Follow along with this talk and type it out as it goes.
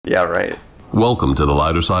Yeah, right. Welcome to the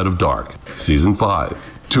Lighter Side of Dark, Season 5.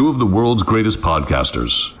 Two of the world's greatest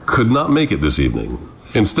podcasters could not make it this evening.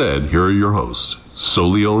 Instead, here are your hosts,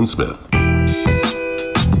 Solio and Smith.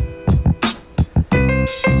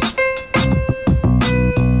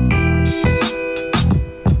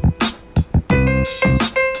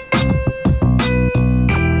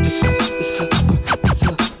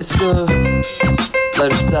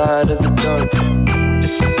 Lighter side of the dark.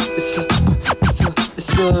 It's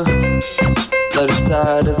a lighter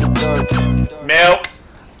side of the dark. Milk.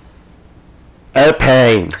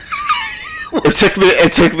 Pain.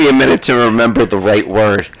 It took me a minute to remember the right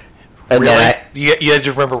word. And Really? then You had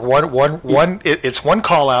to remember one. It's one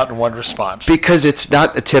call out and one response. because it's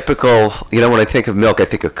not a typical, when I think of milk, I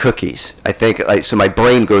think of cookies. I think, so my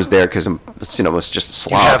brain goes there because it's just a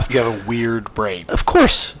slob. You have a weird brain. Of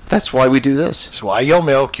course. That's why we do this. So I yell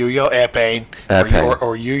milk, you yell pain, Pain.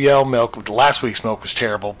 or you yell milk. Last week's milk was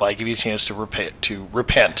terrible, but I give you a chance to repent.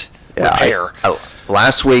 Yeah, repair.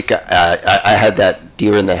 Last week, I had that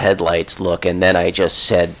deer in the headlights look, and then I just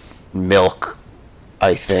said milk.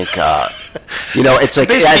 I think, it's like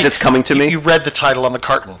Basically, as it's coming to me. You read the title on the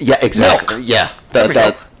carton. Yeah, exactly. Milk. Yeah. There we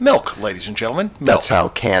go. Milk, ladies and gentlemen. Milk. That's how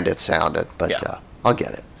canned it sounded, but Yeah. I'll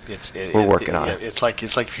get it. We're working on it. It's like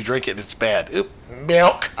if you drink it, it's bad. Oop,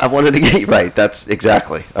 milk. I wanted to get right. That's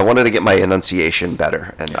exactly. I wanted to get my enunciation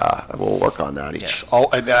better, and we'll work on that. Yes.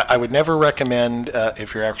 I would never recommend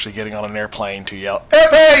if you're actually getting on an airplane to yell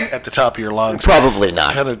 "airplane" at the top of your lungs. Probably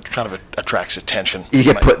not. Kind of attracts attention. You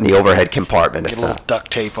get put in the overhead compartment. Get a little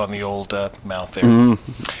duct tape on the old mouth there.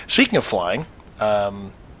 Mm-hmm. Speaking of flying,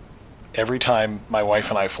 every time my wife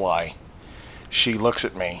and I fly, she looks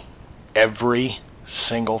at me every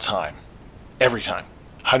single time. Every time.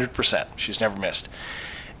 100%. She's never missed.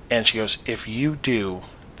 And she goes, if you do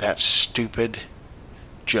that stupid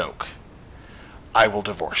joke, I will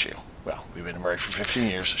divorce you. Well, we've been married for 15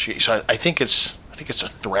 years. So I think it's a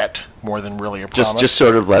threat more than really a promise. Just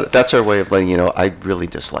sort of that's our way of letting you know I really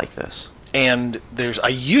dislike this. And I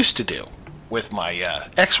used to do with my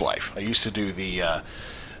ex-wife. I used to do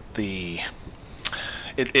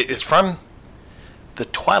it's from the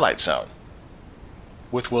Twilight Zone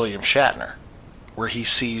with William Shatner, where he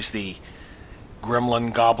sees the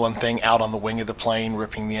gremlin goblin thing out on the wing of the plane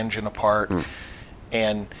ripping the engine apart,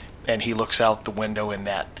 and he looks out the window in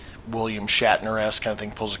that William Shatner-esque kind of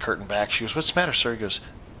thing, pulls the curtain back. She goes, "What's the matter, sir?" He goes,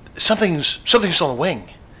 Something's on the wing.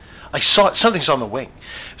 I saw it. Something's on the wing."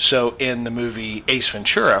 So in the movie Ace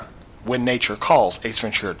Ventura, When Nature Calls, Ace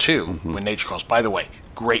Ventura 2, When Nature Calls, by the way,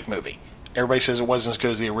 great movie. Everybody says it wasn't as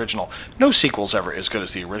good as the original. No sequel's ever as good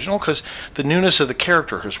as the original because the newness of the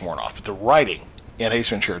character has worn off, but the writing in Ace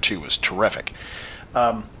Ventura 2 was terrific.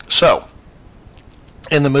 So,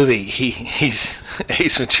 in the movie,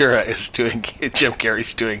 Ace Ventura is doing, Jim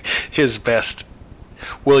Carrey's doing his best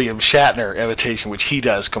William Shatner imitation, which he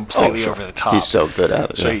does completely over the top. He's so good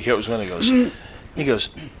at it. So he goes,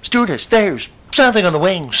 "Stewardess, there's something on the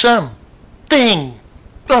wing, something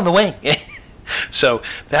on the wing." So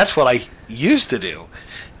that's what I used to do.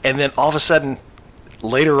 And then all of a sudden,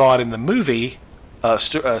 later on in the movie, a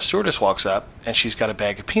stewardess walks up, and she's got a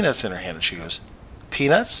bag of peanuts in her hand, and she goes,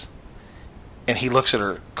 "Peanuts?" And he looks at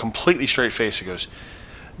her completely straight face and goes,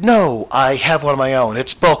 "No, I have one of my own.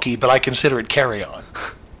 It's bulky, but I consider it carry-on."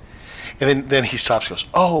 And then he stops and goes,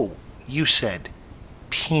 "Oh, you said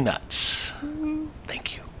peanuts.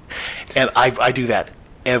 Thank you." And I do that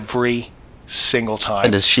every single time.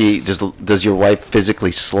 And does your wife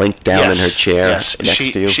physically slink down in her chair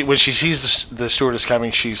next to you? When she sees the stewardess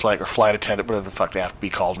coming, she's like, or flight attendant, whatever the fuck they have to be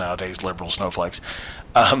called nowadays, liberal snowflakes.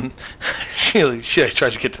 She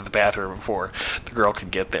tries to get to the bathroom before the girl can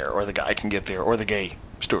get there, or the guy can get there, or the gay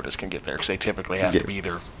stewardess can get there, because they typically have to be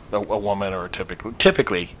either a woman or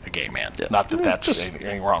typically a gay man. Yeah. Not that that's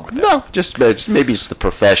anything wrong with that. No, just maybe it's the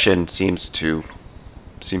profession seems to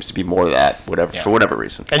be more of that, for whatever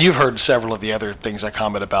reason. And you've heard several of the other things I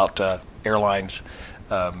comment about airlines.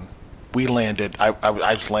 We landed, I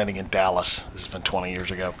was landing in Dallas, this has been 20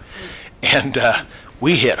 years ago, and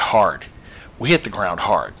we hit hard. We hit the ground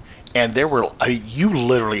hard. And you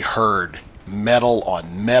literally heard metal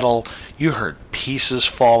on metal. You heard pieces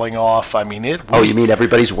falling off. I mean, you mean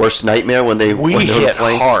everybody's worst nightmare when they hit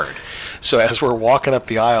hard. So as we're walking up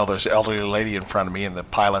the aisle, there's an elderly lady in front of me, and the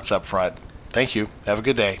pilot's up front. "Thank you. Have a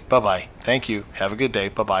good day. Bye-bye. Thank you. Have a good day.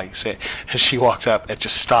 Bye-bye." And she walked up and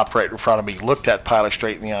just stopped right in front of me, looked that pilot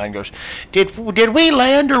straight in the eye and goes, Did we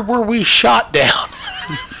land or were we shot down?"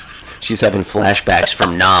 She's having flashbacks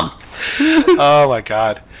from Nam. Oh, my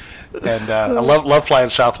God. And I love flying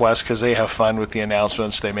Southwest because they have fun with the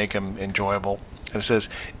announcements. They make them enjoyable. And it says,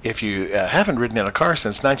 if you haven't ridden in a car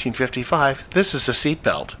since 1955, this is a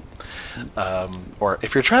seatbelt. Or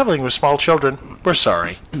if you're traveling with small children, we're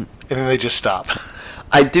sorry. And then they just stop.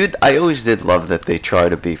 I always did love that they try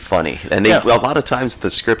to be funny. And a lot of times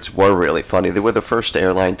the scripts were really funny. They were the first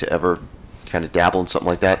airline to ever kind of dabble in something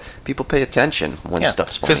like that. People pay attention when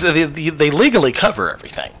stuff's funny. Because they legally cover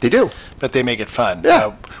everything. They do. But they make it fun.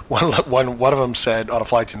 Yeah. One of them said on a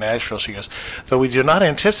flight to Nashville, she goes, though we do not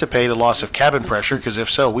anticipate a loss of cabin pressure, because if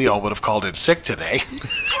so, we all would have called in sick today.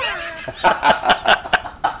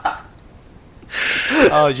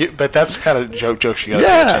 But that's the kind of jokes you got to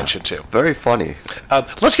pay attention to. Very funny.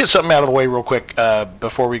 Let's get something out of the way real quick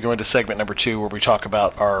before we go into segment number 2, where we talk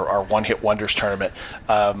about our One Hit Wonders tournament.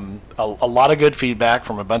 A lot of good feedback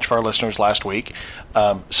from a bunch of our listeners last week.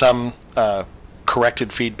 Some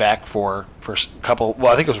corrected feedback for a couple.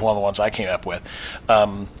 Well, I think it was one of the ones I came up with.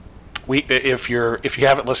 If you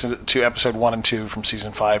haven't listened to episode 1 and 2 from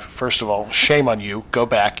season 5, first of all, shame on you. Go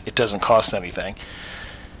back. It doesn't cost anything.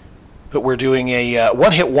 But we're doing a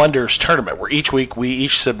one-hit wonders tournament where each week we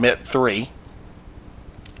each submit 3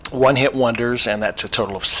 one-hit wonders, and that's a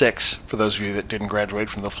total of 6 for those of you that didn't graduate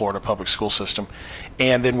from the Florida public school system.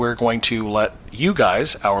 And then we're going to let you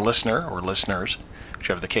guys, our listener or listeners,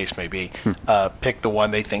 whichever the case may be, pick the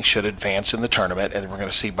one they think should advance in the tournament, and we're going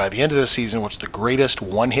to see by the end of the season what's the greatest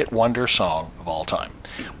one-hit wonder song of all time.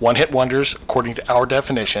 One-hit wonders, according to our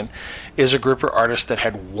definition, is a group or artist that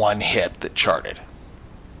had one hit that charted.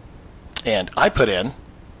 And I put in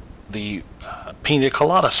the Pina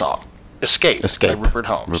Colada song, Escape by Rupert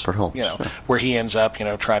Holmes. Where he ends up,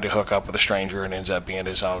 trying to hook up with a stranger and ends up being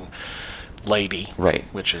his own lady. Right.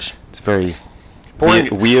 Which is... It's very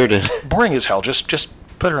weird and... boring as hell. Just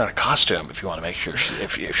put her in a costume if you want to make sure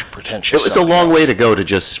if you pretend she's It was a long way to go to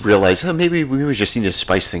just realize, maybe we just need to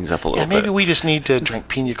spice things up a little bit. Maybe we just need to drink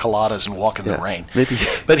Pina Coladas and walk in the rain. Maybe.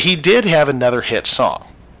 But he did have another hit song.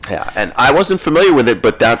 Yeah, and I wasn't familiar with it,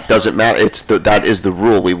 but that doesn't matter. That is the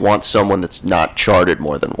rule. We want someone that's not charted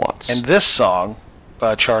more than once. And this song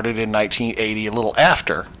charted in 1980, a little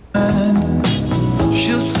after.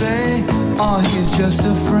 She'll say, oh, he's just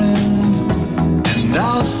a friend. And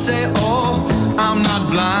I'll say, oh, I'm not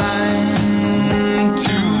blind to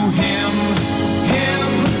him.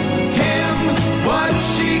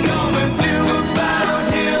 What's she gonna do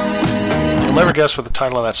about him? You'll never guess what the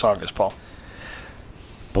title of that song is, Paul.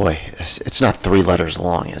 Boy, it's not 3 letters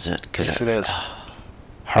long, is it? Yes, it is.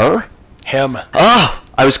 Her? Him. Oh,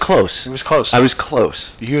 I was close. It was close. I was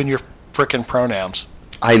close. You and your frickin' pronouns.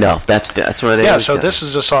 I know. That's where they. Yeah. So this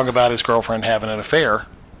is a song about his girlfriend having an affair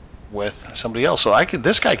with somebody else. So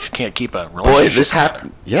this guy can't keep a relationship. Boy, this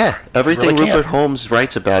happened. Yeah, everything really Rupert Holmes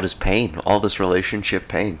writes about is pain. All this relationship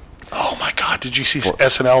pain. Oh my God! Did you see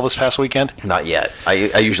SNL this past weekend? Not yet.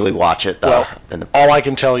 I usually watch it. Well, all I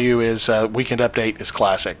can tell you is Weekend Update is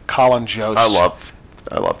classic. Colin Jost. I love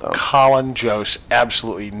that. Colin Jost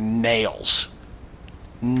absolutely nails.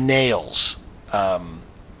 What's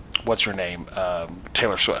her name?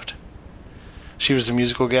 Taylor Swift. She was the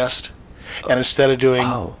musical guest, and instead of doing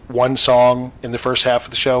one song in the first half of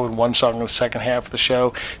the show and one song in the second half of the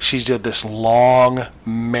show, she did this long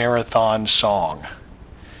marathon song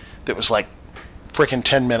that was like freaking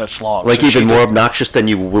 10 minutes long. Like, so even more obnoxious than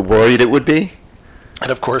you were worried it would be?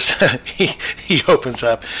 And of course, he opens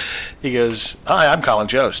up. He goes, "Hi, I'm Colin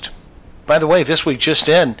Jost. By the way, this week just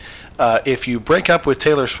in, if you break up with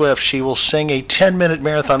Taylor Swift, she will sing a 10-minute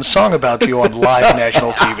marathon song about you on live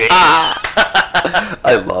national TV."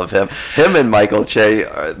 I love him. Him and Michael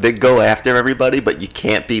Che, they go after everybody, but you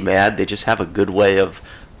can't be mad. They just have a good way of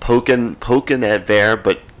poking at bear,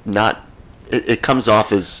 but not... It comes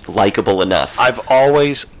off as likable enough. I've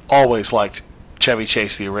always liked Chevy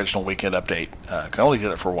Chase, the original Weekend Update. I only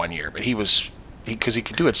did it for 1 year, but because he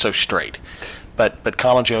could do it so straight. But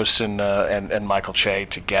Colin Jost and Michael Che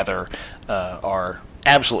together are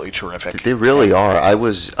absolutely terrific. They really are. I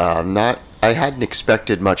was I hadn't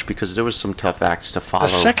expected much because there was some tough acts to follow. The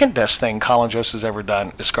second best thing Colin Jost has ever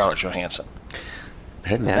done is Scarlett Johansson.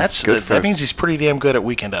 Hey man, that means he's pretty damn good at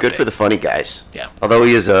Weekend Update. Good for the funny guys. Yeah. Although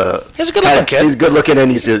he's a good-looking kid. He's good looking and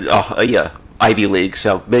he's Ivy League.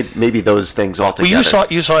 So maybe those things all together. Well,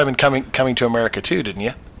 you saw him in Coming to America too, didn't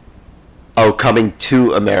you? Oh, Coming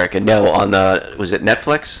to America. No, on was it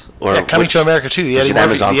Netflix or Coming to America too? The Eddie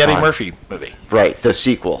Murphy movie. Right, the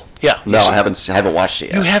sequel. Yeah. No, I haven't watched it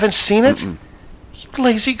yet. You haven't seen it? Mm-mm. You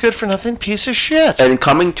lazy, good-for-nothing piece of shit. And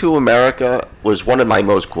Coming to America was one of my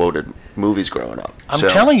most quoted movies growing up. I'm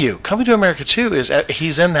telling you, Coming to America 2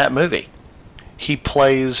 he's in that movie. He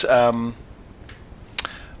plays the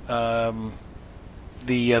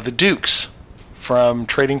Dukes from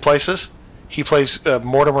Trading Places. He plays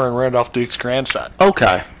Mortimer and Randolph Duke's grandson.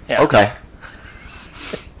 Okay. Yeah. Okay.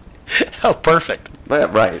 Oh, perfect.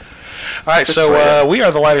 Yeah, right. All right, That's so right. we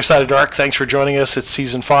are The Lighter Side of Dark. Thanks for joining us. It's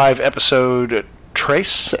Season 5, Episode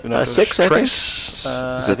Trace. 6, Trace, Is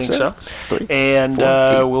I it think so. 6? 3, And 4,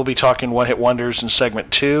 8. we'll be talking One Hit Wonders in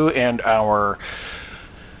Segment 2. And our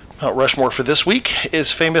Mount Rushmore for this week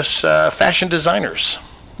is famous fashion designers.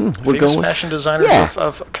 We're Famous going fashion designers Yeah.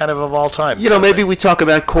 of all time. You know, maybe we talk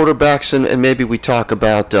about quarterbacks and maybe we talk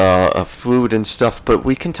about food and stuff, but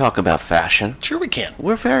we can talk about fashion. Sure we can.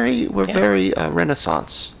 We're very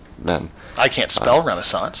Renaissance men. I can't spell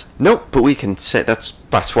Renaissance. Nope, but we can say that's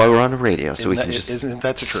why we're on the radio, so we can just Isn't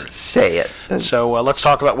that the truth? say it. So let's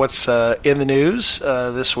talk about what's in the news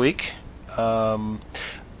this week.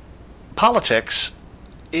 Politics.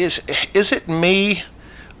 Is it me,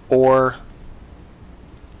 or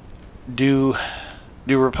do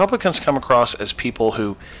Republicans come across as people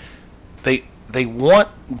who they want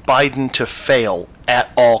Biden to fail at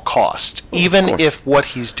all costs, even course. if what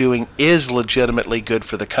he's doing is legitimately good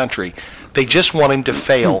for the country? They just want him to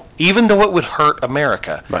fail, even though it would hurt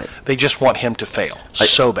America. Right. They just want him to fail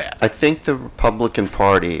so bad. I think the Republican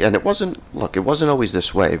Party, and it wasn't always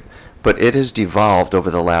this way, but it has devolved over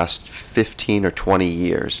the last 15 or 20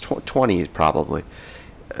 years, 20 probably,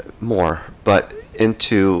 more, but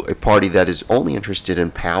into a party that is only interested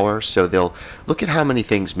in power. So they'll look at how many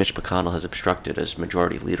things Mitch McConnell has obstructed as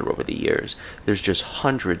majority leader over the years. There's just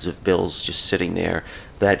hundreds of bills just sitting there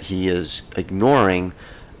that he is ignoring,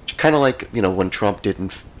 kind of like, you know, when Trump didn't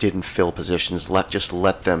fill positions, just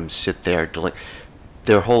let them sit there.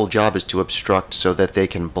 Their whole job is to obstruct so that they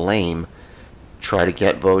can blame, try to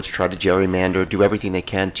get votes, try to gerrymander, do everything they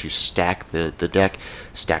can to stack the deck,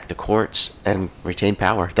 stack the courts, and retain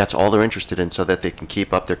power. That's all they're interested in, so that they can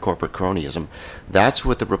keep up their corporate cronyism. That's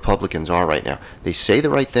what the Republicans are right now. They say the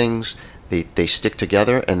right things, they stick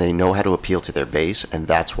together, and they know how to appeal to their base, and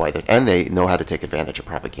that's why they know how to take advantage of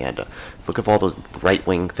propaganda. Look at all those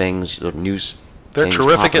right-wing things, the news. They're things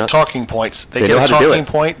terrific popping at up. talking points. They They get know a how to do talking it.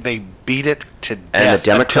 point, they beat it to And the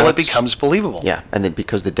death until it Democrats- becomes believable. Yeah, and then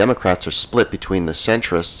because the Democrats are split between the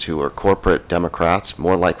centrists, who are corporate Democrats,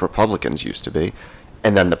 more like Republicans used to be,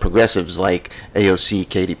 and then the progressives like AOC,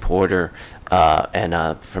 Katie Porter,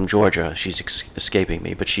 and from Georgia, she's escaping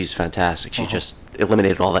me, but she's fantastic. She just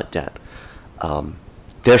eliminated all that debt.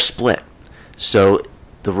 They're split. So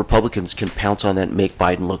the Republicans can pounce on that, make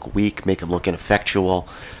Biden look weak, make him look ineffectual,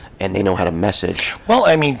 and they know how to message. Well,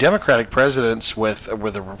 I mean, Democratic presidents with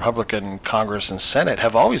the Republican Congress and Senate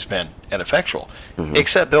have always been ineffectual,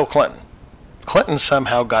 except Bill Clinton. Clinton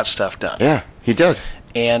somehow got stuff done. Yeah, he did.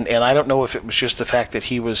 And I don't know if it was just the fact that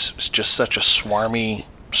he was just such a smarmy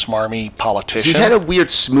politician. He had a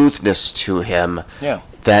weird smoothness to him. Yeah.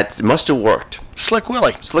 That must have worked. Slick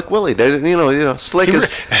Willie. Slick Willie, Slick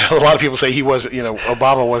is. A lot of people say he was,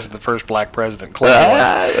 Obama wasn't the first black president. Clinton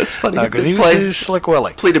was. That's funny. Because he was Slick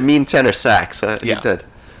Willie. Played a mean tenor sax. He Yeah. did.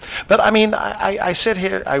 But I mean, I sit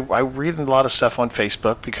here, I read a lot of stuff on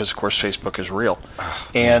Facebook because, of course, Facebook is real.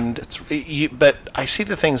 But I see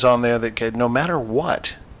the things on there that no matter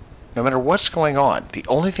what's going on, the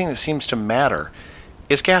only thing that seems to matter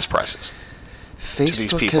is gas prices.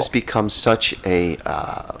 Facebook has become such a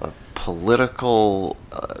political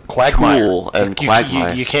Quagmire. tool and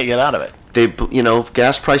quagmire. You can't get out of it.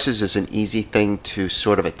 Gas prices is an easy thing to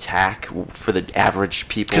sort of attack for the average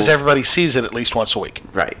people. Because everybody sees it at least once a week.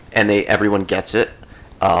 Right, and everyone gets it.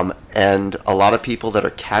 And a lot of people that are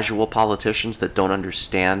casual politicians that don't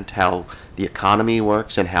understand how the economy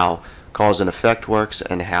works and how cause and effect works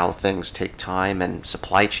and how things take time and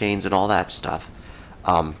supply chains and all that stuff,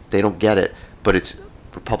 they don't get it. But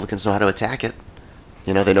Republicans know how to attack it.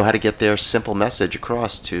 They know how to get their simple message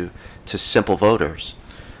across to simple voters.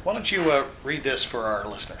 Why don't you read this for our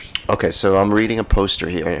listeners? Okay, so I'm reading a poster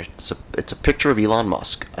here. It's a picture of Elon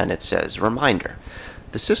Musk, and it says, "Reminder: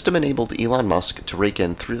 the system enabled Elon Musk to rake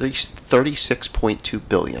in $36.2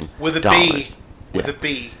 billion. With a B. With a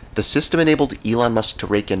B. The system enabled Elon Musk to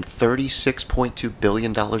rake in $36.2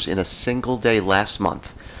 billion in a single day last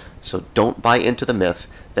month. So don't buy into the myth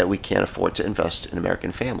that we can't afford to invest in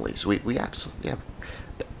American families. We absolutely, yeah.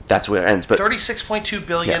 That's where it ends. But $36.2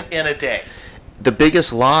 billion in a day. The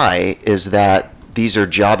biggest lie is that these are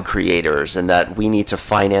job creators and that we need to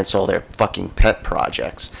finance all their fucking pet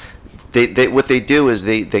projects. What they do is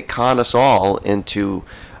they con us all into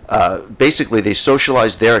basically they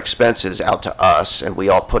socialize their expenses out to us, and we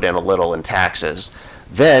all put in a little in taxes.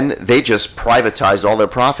 Then they just privatize all their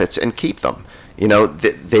profits and keep them.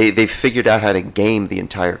 They figured out how to game the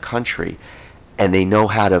entire country, and they know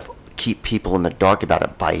how to keep people in the dark about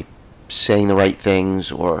it by saying the right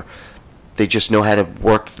things or they just know how to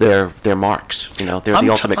work their marks. You know, they're the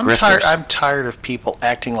ultimate grifters. I'm tired of people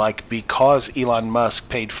acting like because Elon Musk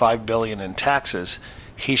paid $5 billion in taxes,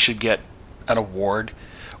 he should get an award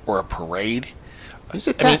or a parade. He's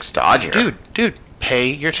a tax dodger. Dude, pay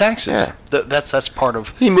your taxes. Yeah. That's part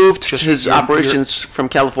of. He moved just his operations from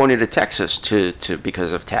California to Texas to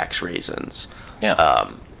because of tax reasons.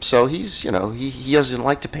 Yeah. So he's, you know, he doesn't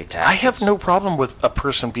like to pay taxes. I have no problem with a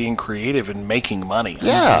person being creative and making money.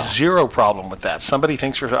 Yeah. Zero problem with that. Somebody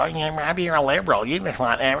thinks you're a liberal. You just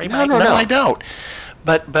want everybody. No. I don't.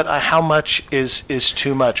 But how much is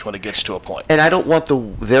too much when it gets to a point? And I don't want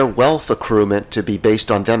their wealth accruement to be based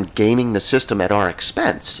on them gaming the system at our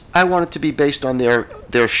expense. I want it to be based on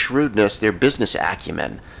their shrewdness, their business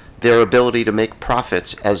acumen, their ability to make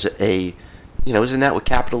profits as a, you know, isn't that what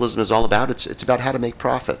capitalism is all about? It's about how to make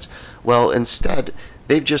profits. Well, instead,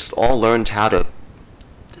 they've just all learned how to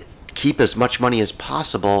keep as much money as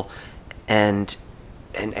possible and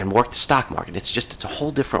work the stock market. It's a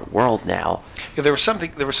whole different world now. Yeah, there was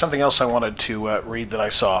something else I wanted to read that I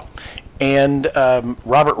saw, and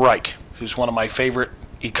Robert Reich, who's one of my favorite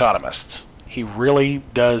economists, he really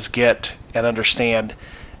does get and understand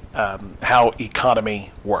how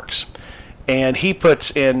economy works. And he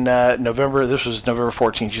puts in November, this was November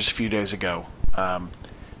 14th, just a few days ago,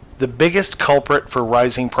 the biggest culprit for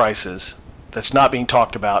rising prices that's not being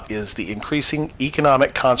talked about is the increasing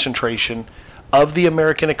economic concentration of the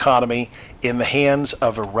American economy in the hands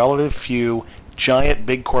of a relative few giant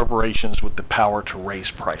big corporations with the power to raise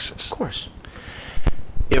prices. Of course.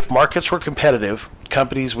 If markets were competitive,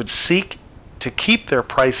 companies would seek to keep their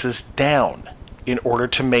prices down in order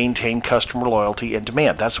to maintain customer loyalty and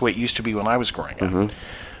demand. That's the way it used to be when I was growing up. Mm-hmm.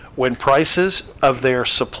 When prices of their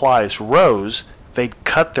supplies rose, they'd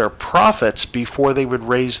cut their profits before they would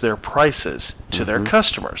raise their prices to their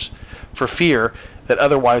customers, for fear that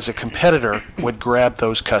otherwise a competitor would grab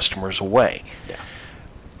those customers away. Yeah.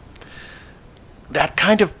 That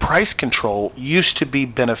kind of price control used to be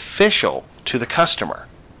beneficial to the customer.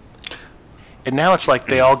 And now it's like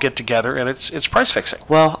they all get together and it's price fixing.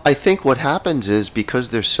 Well, I think what happens is because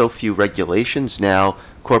there's so few regulations now,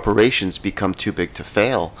 corporations become too big to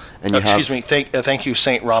fail. And Excuse me, thank you,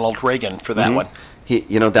 St. Ronald Reagan, for that one.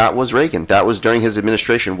 That was Reagan. That was during his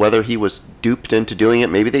administration. Whether he was duped into doing it,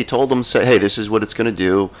 maybe they told him, say, hey, this is what it's going to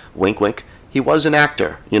do, wink, wink. He was an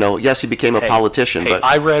actor. Yes, he became a politician. But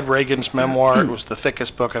I read Reagan's memoir. It was the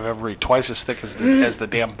thickest book I've ever read, twice as thick as the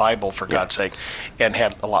damn Bible, for God's sake, and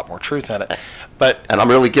had a lot more truth in it. And I'm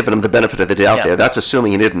really giving him the benefit of the doubt there. That's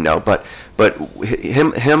assuming he didn't know. But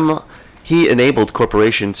he enabled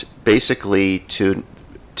corporations basically to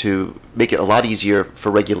make it a lot easier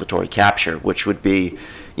for regulatory capture, which would be,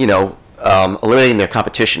 eliminating their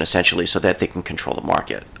competition essentially so that they can control the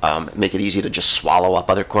market. Make it easy to just swallow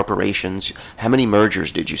up other corporations. How many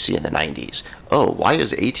mergers did you see in the 90s? Oh, why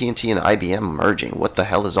is AT&T and IBM merging? What the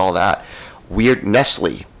hell is all that? Weird.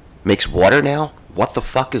 Nestle makes water now? What the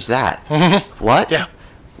fuck is that? What? Yeah.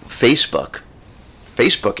 Facebook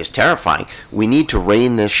is terrifying. We need to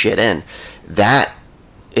rein this shit in. That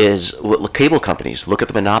is what cable companies, look at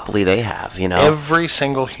the monopoly they have, Every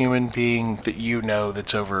single human being that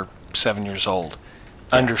that's over 7 years old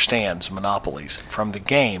understands monopolies from the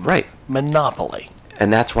game. Right. Monopoly.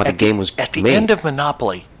 And that's why the game was at the made. end of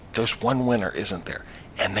Monopoly, there's one winner, isn't there?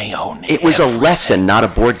 And they own it. It was everything. A lesson, not a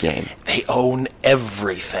board game. They own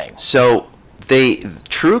everything. So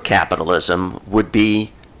true capitalism would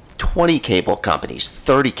be 20 cable companies,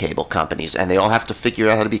 30 cable companies, and they all have to figure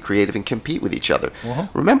out how to be creative and compete with each other.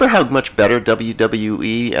 Remember how much better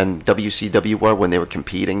WWE and WCW were when they were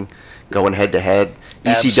competing, going head to head?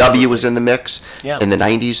 ECW was in the mix in the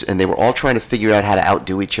 90s, and they were all trying to figure out how to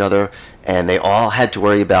outdo each other, and they all had to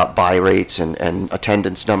worry about buy rates and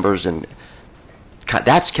attendance numbers, and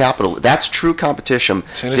that's capital. That's true competition.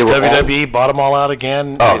 As soon as WWE bought them all out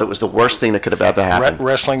again. Oh, that was the worst thing that could have ever happened.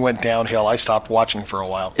 Wrestling went downhill. I stopped watching for a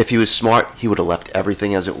while. If he was smart, he would have left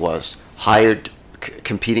everything as it was. Hired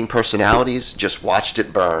competing personalities, just watched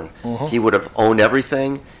it burn. He would have owned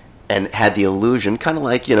everything and had the illusion, kind of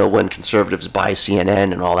like, when conservatives buy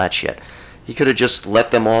CNN and all that shit. He could have just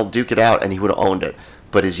let them all duke it out and he would have owned it.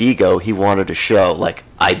 But his ego, he wanted to show, like,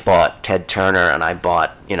 I bought Ted Turner and I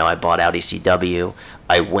bought out ECW,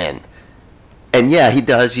 I win. And yeah, he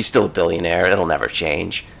does. He's still a billionaire. It'll never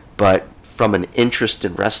change. But from an interest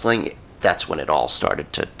in wrestling, that's when it all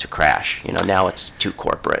started to crash. Now it's too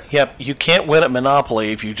corporate. Yep. You can't win at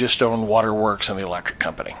Monopoly if you just own Waterworks and the electric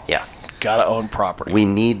company. Yeah. got to own property. We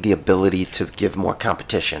need the ability to give more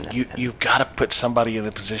competition. You've got to put somebody in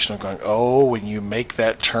the position of going, oh, when you make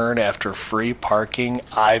that turn after free parking,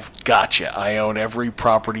 I've got you. I own every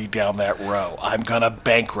property down that row. I'm going to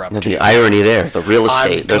bankrupt you. The irony there, the real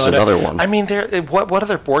estate, there's another one. I mean, what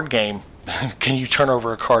other board game can you turn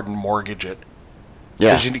over a card and mortgage it?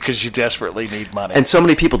 Yeah. Because you desperately need money. And so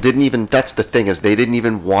many people didn't even, that's the thing, is they didn't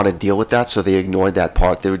even want to deal with that, so they ignored that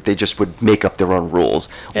part. They just would make up their own rules.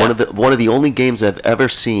 Yeah. One of the only games I've ever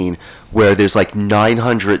seen where there's like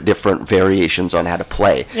 900 different variations on how to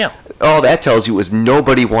play. Yeah. All that tells you is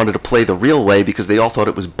nobody wanted to play the real way because they all thought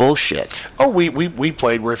it was bullshit. Oh, we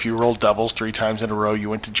played where if you rolled doubles 3 times in a row, you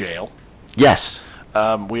went to jail. Yes.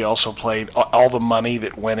 We also played all the money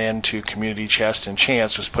that went into Community Chest and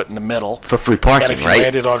Chance was put in the middle. For free parking, and if you right?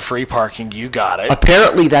 landed on free parking, you got it.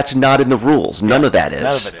 Apparently that's not in the rules. None of that is.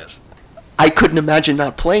 None of it is. I couldn't imagine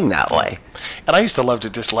not playing that way. And I used to love to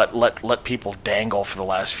just let people dangle for the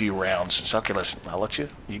last few rounds. And say, okay, listen, I'll let you.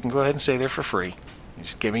 You can go ahead and stay there for free.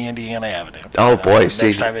 Just give me Indiana Avenue. Oh, boy.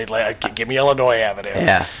 Next time they'd give me Illinois Avenue.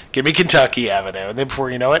 Yeah. Give me Kentucky Avenue. And then before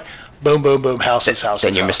you know it, boom, boom, boom, houses.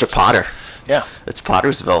 Then you're Mr. Potter. Yeah. It's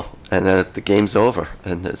Pottersville. And then the game's over.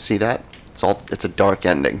 And see that? It's a dark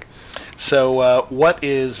ending. So what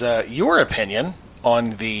is your opinion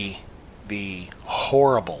on the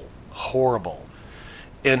horrible, horrible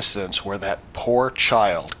instance where that poor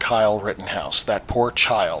child, Kyle Rittenhouse, that poor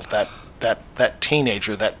child, that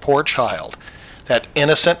teenager, that poor child, that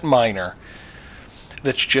innocent minor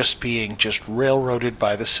that's just being railroaded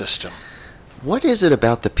by the system? What is it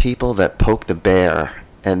about the people that poke the bear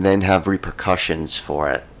and then have repercussions for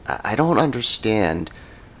it? I don't understand.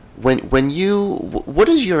 What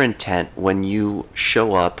is your intent when you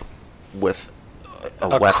show up with a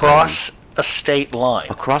weapon? Across a state line.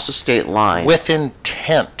 Across a state line. With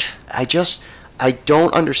intent. I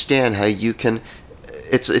don't understand how you can.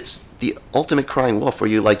 It's the ultimate crying wolf where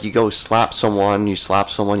you go slap someone, you slap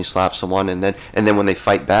someone, and then when they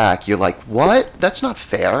fight back, you're like, what? That's not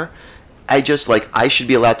fair. I should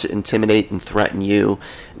be allowed to intimidate and threaten you,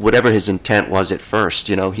 whatever his intent was at first.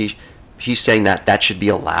 He's saying that should be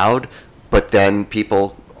allowed, but then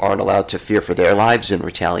people aren't allowed to fear for their lives in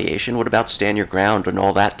retaliation. What about stand your ground and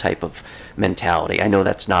all that type of mentality? I know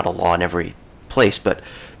that's not a law in every place, but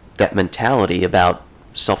that mentality about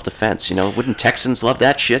self-defense, wouldn't Texans love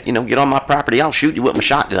that shit? Get on my property, I'll shoot you with my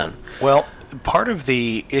shotgun. Well, part of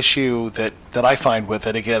the issue that I find with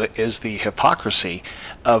it, again, is the hypocrisy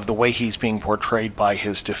of the way he's being portrayed by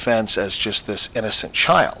his defense as just this innocent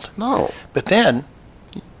child. No. But then,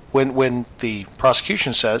 when the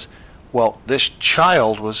prosecution says, well, this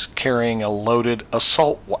child was carrying a loaded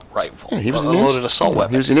assault rifle. Yeah, he was a loaded assault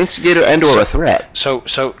weapon. He was an instigator and or a threat. So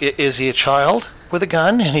is he a child with a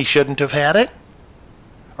gun and he shouldn't have had it?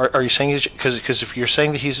 Are you saying because if you're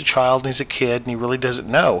saying that he's a child and he's a kid and he really doesn't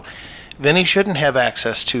know, then he shouldn't have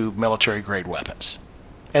access to military-grade weapons.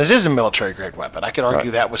 And it is a military-grade weapon. I could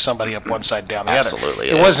argue that with somebody up one side down the Absolutely,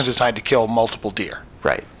 other. It wasn't designed to kill multiple deer.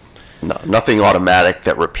 Right. No, nothing automatic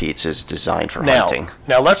that repeats is designed for hunting.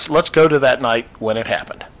 Now let's go to that night when it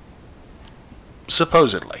happened.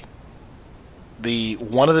 Supposedly,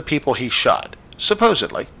 one of the people he shot,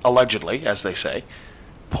 supposedly, allegedly, as they say,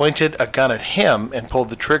 pointed a gun at him and pulled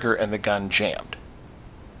the trigger and the gun jammed.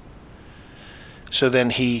 So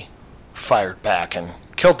then he fired back and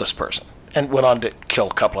killed this person and went on to kill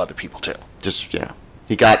a couple other people too. Just,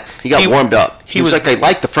 he got warmed up. He was like, I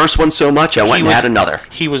liked the first one so much, I went and had another.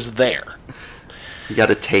 He was there. He got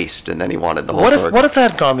a taste and then he wanted the whole bird. What if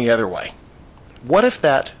that had gone the other way? What if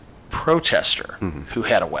that protester who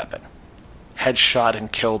had a weapon had shot and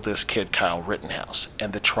killed this kid, Kyle Rittenhouse,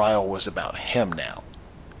 and the trial was about him now?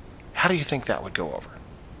 How do you think that would go over?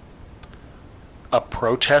 A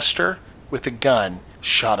protester with a gun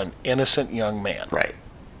shot an innocent young man. Right.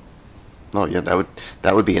 Oh yeah,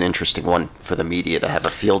 that would be an interesting one for the media to have a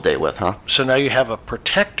field day with, huh? So now you have a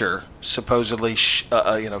protector supposedly,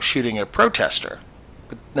 shooting a protester,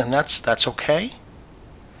 but then that's okay.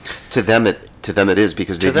 To them it is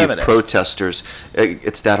because they view protesters.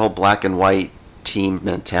 It's that whole black and white team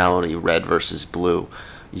mentality, red versus blue.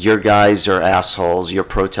 Your guys are assholes. Your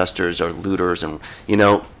protesters are looters, and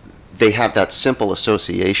they have that simple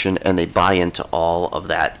association, and they buy into all of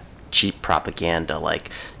that cheap propaganda.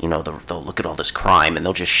 They'll look at all this crime, and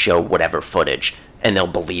they'll just show whatever footage, and they'll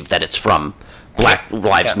believe that it's from Black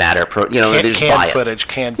Lives Matter. They just buy it.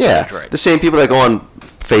 Canned footage, right? The same people that go on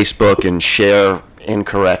Facebook and share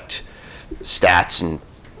incorrect stats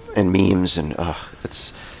and memes, and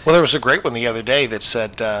it's. Well, there was a great one the other day that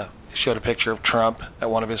said. Showed a picture of Trump at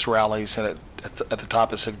one of his rallies, and at the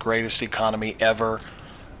top it said "greatest economy ever,"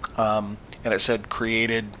 and it said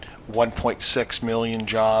created 1.6 million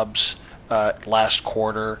jobs last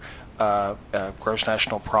quarter, gross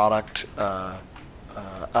national product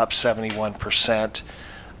up 71%,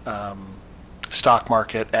 stock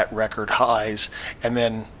market at record highs, and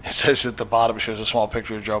then it says at the bottom, it shows a small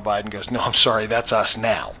picture of Joe Biden, goes, "No, I'm sorry, that's us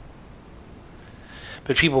now."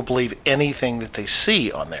 But people believe anything that they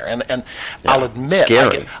see on there, and I'll admit,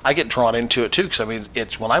 I get drawn into it too, because I mean,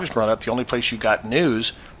 it's when I was growing up, the only place you got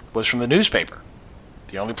news was from the newspaper.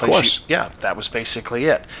 The only place, that was basically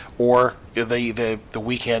it, or the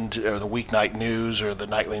weekend or the weeknight news or the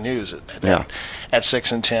nightly news at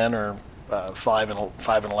 6 and 10 or 5 and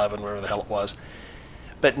 11, whatever the hell it was.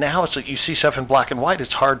 But now it's like you see stuff in black and white.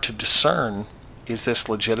 It's hard to discern: is this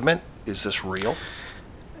legitimate? Is this real?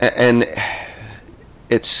 And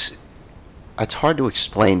it's hard to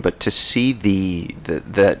explain, but to see the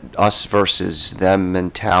us versus them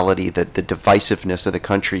mentality, the divisiveness of the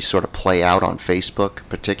country sort of play out on Facebook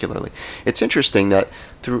particularly. It's interesting that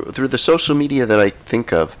through the social media that I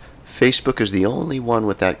think of, Facebook is the only one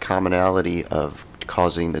with that commonality of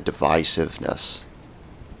causing the divisiveness.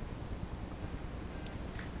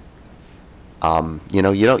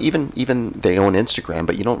 You don't even they own Instagram,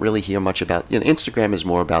 but you don't really hear much about. Instagram is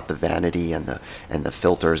more about the vanity and the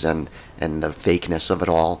filters and the fakeness of it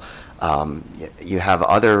all. You have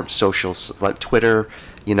other socials like Twitter.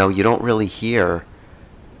 You don't really hear,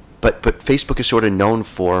 but Facebook is sort of known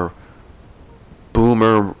for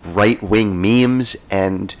boomer right-wing memes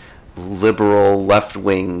and liberal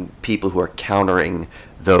left-wing people who are countering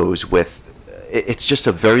those with. It's just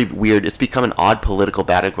a very weird. It's become an odd political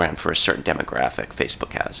battleground for a certain demographic.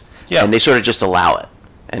 Facebook has, and they sort of just allow it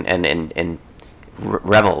and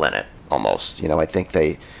revel in it almost. I think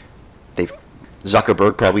they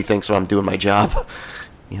Zuckerberg probably thinks, "Oh, I'm doing my job."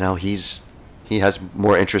 He has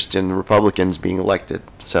more interest in Republicans being elected.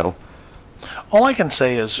 So, all I can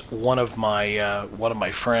say is one of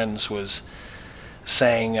my friends was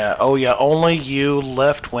saying, "Oh yeah, only you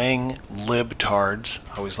left-wing libtards."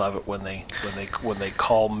 I always love it when they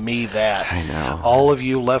call me that. I know. All of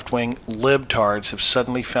you left-wing libtards have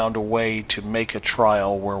suddenly found a way to make a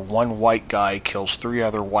trial where one white guy kills 3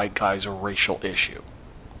 other white guys a racial issue.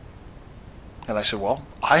 And I said, "Well,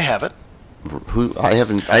 I haven't.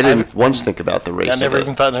 I didn't once think about the race. I never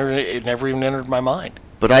even thought it never even entered my mind.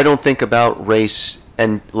 But I don't think about race,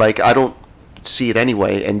 and I don't see it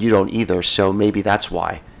anyway, and you don't either, so maybe that's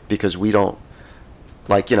why, because we don't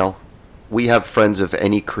we have friends of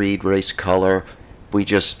any creed, race, color. We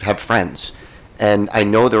just have friends, and I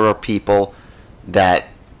know there are people that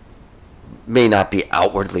may not be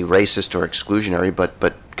outwardly racist or exclusionary,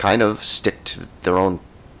 but kind of stick to their own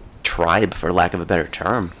tribe, for lack of a better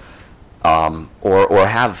term, or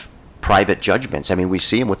have private judgments. I mean, we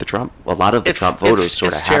see them with a lot of the Trump voters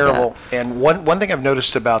sort of have terrible. that. And one thing I've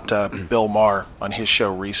noticed about Bill Maher on his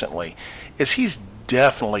show recently is he's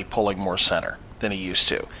definitely pulling more center than he used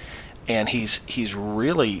to. And he's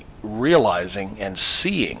really realizing and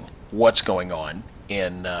seeing what's going on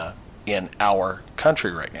in our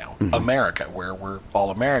country right now, America, where we're all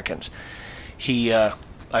Americans.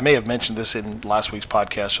 I may have mentioned this in last week's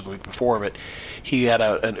podcast or the week before, but he had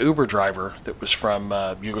an Uber driver that was from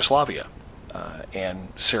Yugoslavia.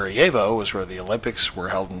 And Sarajevo was where the Olympics were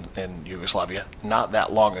held in Yugoslavia not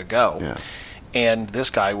that long ago. Yeah. And this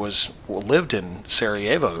guy lived in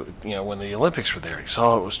Sarajevo, when the Olympics were there. He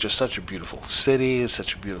saw it was just such a beautiful city, it's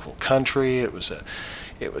such a beautiful country. It was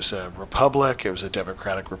a republic. It was a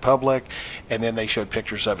democratic republic. And then they showed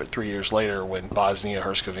pictures of it 3 years later when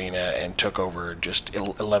Bosnia-Herzegovina and took over, just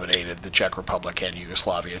eliminated the Czech Republic and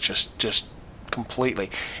Yugoslavia, just completely.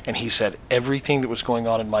 And he said everything that was going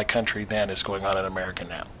on in my country then is going on in America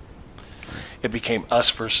now. It became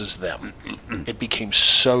us versus them. It became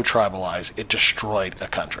so tribalized, it destroyed a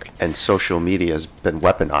country. And social media has been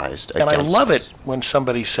weaponized. And I love it when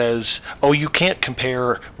somebody says, "Oh, you can't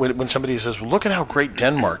compare." When somebody says, "Well, look at how great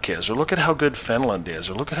Denmark is, or look at how good Finland is,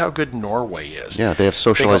 or look at how good Norway is." Yeah, they have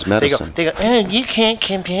socialized medicine. They go, "Oh, you can't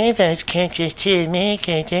compare those countries to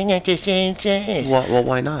America. They're not the same size." Well,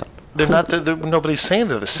 why not? They're not. Nobody's saying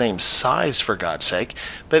they're the same size, for God's sake.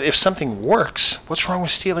 But if something works, what's wrong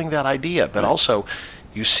with stealing that idea? But also,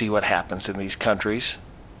 you see what happens in these countries,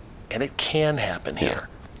 and it can happen here.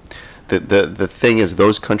 The thing is,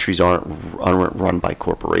 those countries aren't run by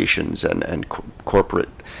corporations, and corporate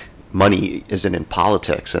money isn't in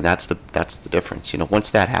politics, and that's the difference. Once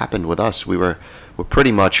that happened with us, we're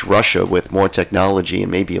pretty much Russia with more technology and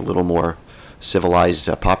maybe a little more civilized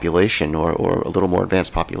population or a little more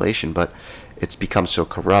advanced population, but it's become so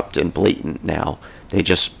corrupt and blatant now. They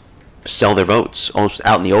just sell their votes almost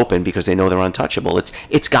out in the open because they know they're untouchable.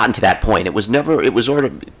 It's gotten to that point. It was sort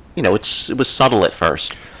of, it was subtle at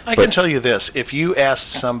first. I can tell you this: if you asked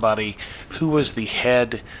somebody who was the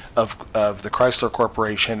head of the Chrysler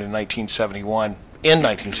Corporation in 1971,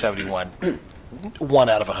 1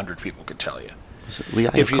 out of 100 people could tell you.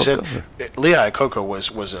 If you said Lee Iacocca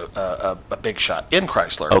was a big shot in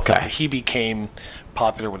Chrysler. Okay. He became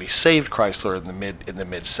popular when he saved Chrysler in the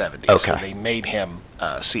mid 70s. Okay. So they made him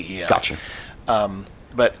CEO. Gotcha.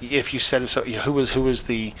 But if you said so, who was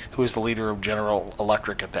the leader of General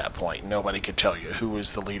Electric at that point? Nobody could tell you. Who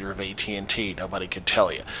was the leader of AT&T? Nobody could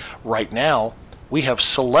tell you. Right now, we have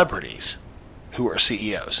celebrities who are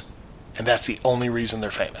CEOs, and that's the only reason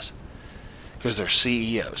they're famous, because they're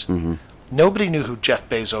CEOs. Mm-hmm. Nobody knew who Jeff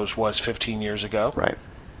Bezos was 15 years ago. Right.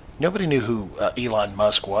 Nobody knew who Elon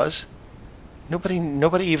Musk was.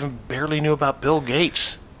 Nobody even barely knew about Bill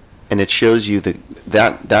Gates. And it shows you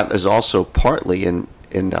that is also partly in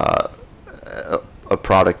a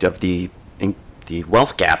product of the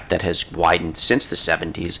wealth gap that has widened since the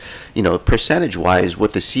 70s. Percentage-wise,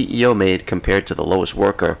 what the CEO made compared to the lowest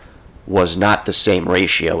worker was not the same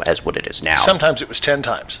ratio as what it is now. Sometimes it was 10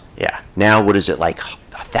 times. Yeah. Now, what is it, like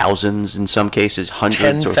thousands in some cases,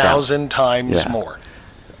 hundreds or 10,000 times Yeah. more.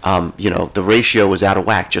 The ratio was out of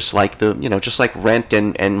whack, just like rent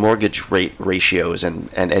and mortgage rate ratios and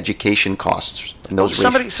education costs. And those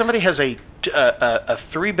Somebody has a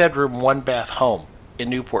 3-bedroom, 1-bath home in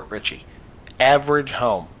Newport Richey. Average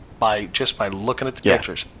home by looking at the Yeah.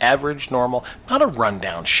 pictures. Average, normal, not a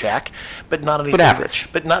rundown shack, but not anything. But average.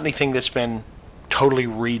 But not anything that's been totally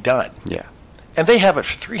redone. Yeah. And they have it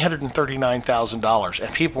for $339,000,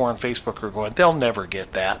 and people on Facebook are going, "They'll never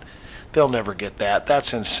get that. They'll never get that.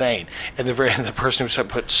 That's insane." And the person who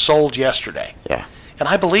put sold yesterday. Yeah. And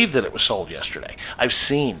I believe that it was sold yesterday. I've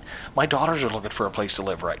seen. My daughters are looking for a place to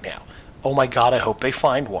live right now. Oh my God, I hope they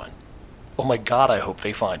find one. Oh my God, I hope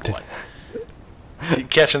they find one. You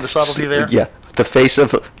catching the subtlety there? Yeah. The face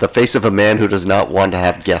of a man who does not want to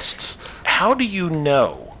have guests. How do you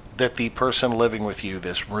know that the person living with you,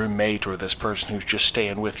 this roommate or this person who's just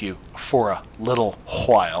staying with you for a little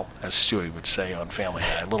while, as Stewie would say on Family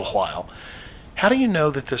Guy, a little while, how do you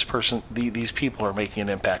know that this person, these people are making an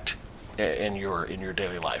impact in your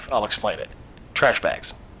daily life? I'll explain it. Trash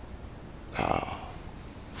bags.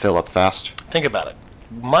 Fill up fast. Think about it.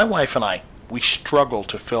 My wife and I, we struggle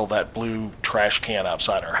to fill that blue trash can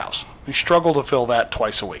outside our house. We struggle to fill that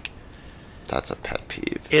twice a week. That's a pet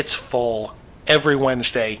peeve. It's full every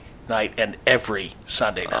Wednesday night and every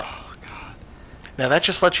Sunday night. Oh, God. Now that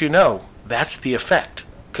just lets you know that's the effect,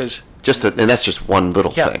 because And that's just one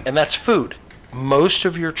little yeah, thing. and that's food. Most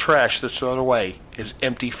of your trash that's thrown away is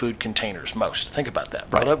empty food containers. Most. Think about that.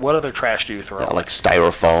 Right. What other trash do you throw away? Like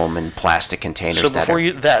styrofoam and plastic containers. So before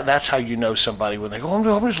that's how you know somebody when they go, I'm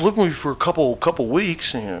just living with you for a couple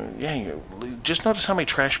weeks. And just notice how many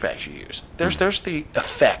trash bags you use. There's the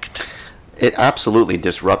effect. It absolutely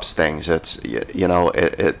disrupts things. It's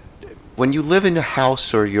when you live in a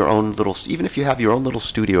house or your own little, even if you have your own little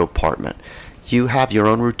studio apartment, you have your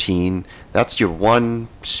own routine. That's your one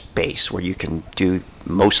space where you can do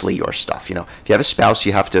mostly your stuff. If you have a spouse,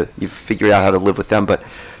 you figure out how to live with them, but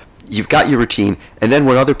you've got your routine. And then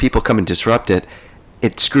when other people come and disrupt it,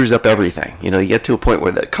 it screws up everything. You get to a point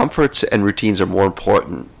where the comforts and routines are more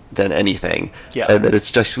important than anything. Yeah. And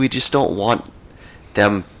that we just don't want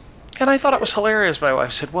them. And I thought it was hilarious. My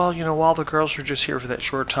wife said, well, while the girls are just here for that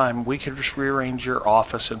short time, we could just rearrange your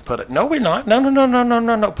office and put it. No, we're not.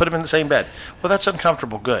 No. Put them in the same bed. Well, that's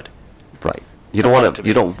uncomfortable. Good. Right. You don't want to.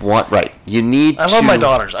 You don't want. Right. You need. I love my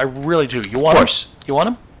daughters. I really do. You want them? Of course. You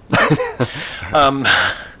want them?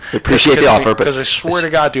 I appreciate the offer, but because I swear to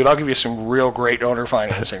God, dude, I'll give you some real great owner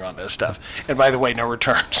financing on this stuff. And by the way, no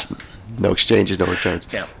returns. No exchanges, no returns.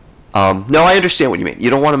 Yeah. No, I understand what you mean. You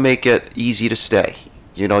don't want to make it easy to stay.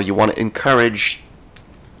 You want to encourage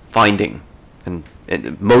finding and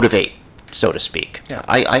motivate, so to speak. Yeah.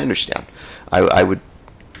 I understand. I would.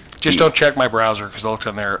 Just don't check my browser because I'll look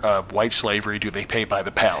on there. White slavery. Do they pay by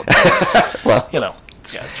the pound? Well, Yeah.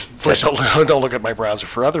 Please don't look at my browser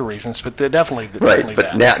for other reasons, but they're definitely right.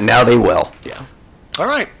 But that. now they will. Yeah. All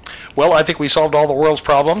right. Well, I think we solved all the world's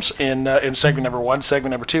problems in segment number 1.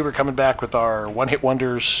 Segment number 2, we're coming back with our One Hit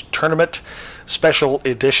Wonders Tournament Special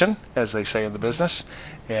Edition, as they say in the business.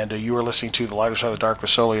 And you are listening to The Lighter Side of the Dark with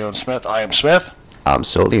Solio and Smith. I am Smith. I'm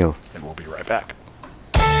Solio. And we'll be right back.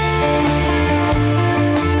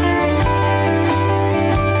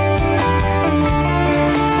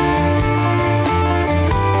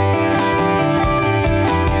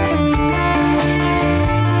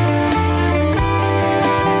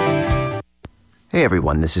 Hey Hey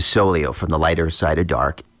everyone, this is Solio from the Lighter Side of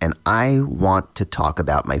Dark, and I want to talk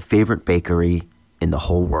about my favorite bakery in the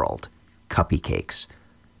whole world, Cuppy Cakes.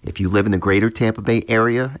 If you live in the greater Tampa Bay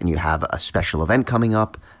area and you have a special event coming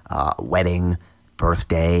up, a wedding,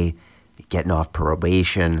 birthday, getting off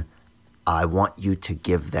probation, I want you to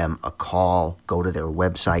give them a call, go to their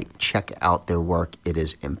website, check out their work. It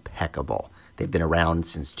is impeccable. They've been around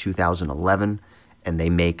since 2011, and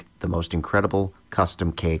they make the most incredible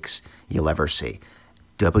custom cakes you'll ever see.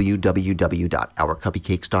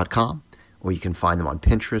 www.ourcuppycakes.com, or you can find them on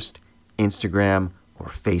Pinterest, Instagram, or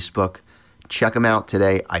Facebook. Check them out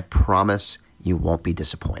today. I promise you won't be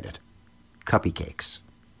disappointed. Cuppy Cakes,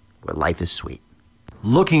 where life is sweet.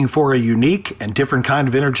 Looking for a unique and different kind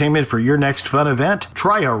of entertainment for your next fun event?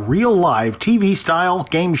 Try a real live TV-style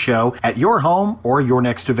game show at your home or your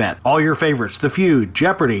next event. All your favorites, The Feud,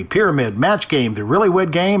 Jeopardy, Pyramid, Match Game, The Really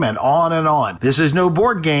Wood Game, and on and on. This is no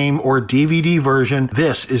board game or DVD version.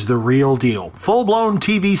 This is the real deal. Full-blown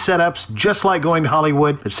TV setups, just like going to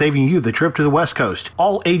Hollywood, but saving you the trip to the West Coast.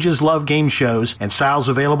 All ages love game shows, and styles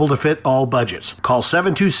available to fit all budgets. Call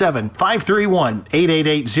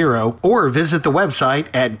 727-531-8880 or visit the website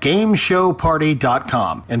at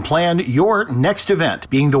gameshowparty.com and plan your next event,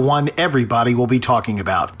 being the one everybody will be talking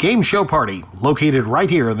about. Game Show Party, located right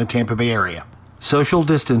here in the Tampa Bay area. Social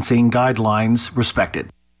distancing guidelines respected.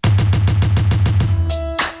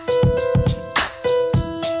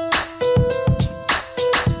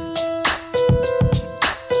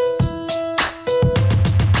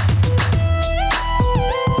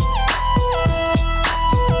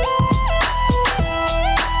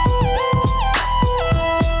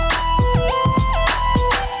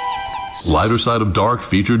 Lighter Side of Dark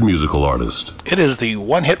featured musical artist. It is the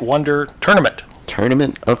One Hit Wonder Tournament.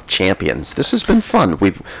 Tournament of Champions. This has been fun.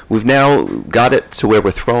 We've now got it to where we're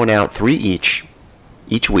throwing out 3 each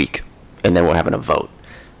week, and then we're having a vote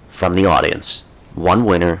from the audience. One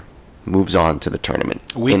winner moves on to the tournament.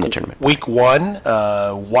 Week 1,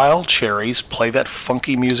 Wild Cherries, Play That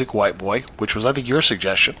Funky Music, White Boy, which was, I think, your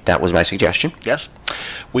suggestion. That was my suggestion. Yes.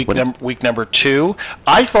 Week number 2,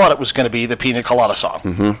 I thought it was going to be the Pina Colada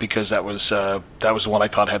song, because that was the one I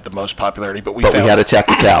thought had the most popularity. But we had a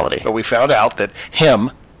technicality. But we found out that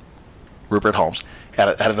Rupert Holmes,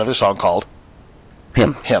 had another song called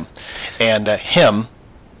Him. And Him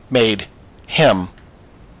made him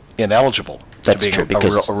ineligible. That's true,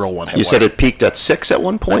 because a real one-hit you said it peaked at 6 at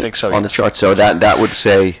one point I think so, on the chart, so that would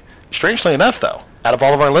say... Strangely enough, though, out of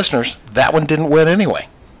all of our listeners, that one didn't win anyway.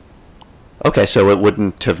 Okay, so it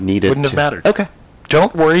wouldn't have mattered. Okay.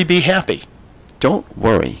 Don't Worry, Be Happy. Don't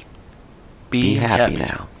Worry, Be happy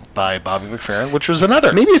Now. By Bobby McFerrin, which was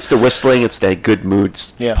another. Maybe it's the whistling, it's the good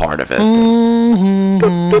moods part of it.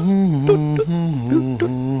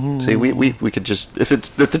 See, we could just, if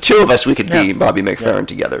the two of us, we could be Bobby McFerrin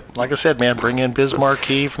together. Like I said, man, bring in Biz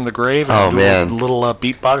Marquee from the grave and a little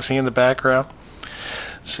beatboxing in the background.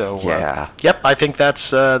 So yep, I think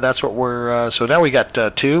that's what we're. So now we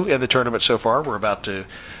got 2 in the tournament so far. We're about to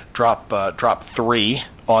drop 3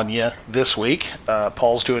 on you this week.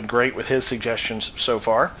 Paul's doing great with his suggestions so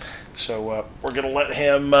far. So we're gonna let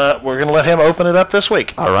him open it up this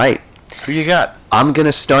week. All right. Who you got? I'm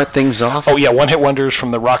gonna start things off. Oh yeah, one-hit wonders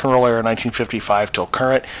from the rock and roll era, 1955 till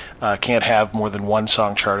current. Can't have more than one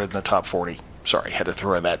song charted in the top 40. Sorry, had to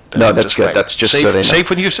throw in that. No, that's good. That's just safe, so they know. Safe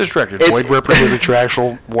when usage record. Void where prohibited, your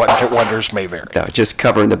actual one-hit wonders may vary. No, just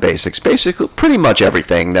covering the basics. Basically, pretty much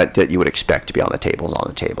everything that you would expect to be on the table is on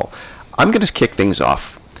the table. I'm going to kick things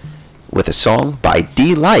off with a song by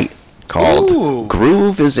Deee Lite called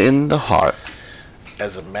Groove is in the Heart.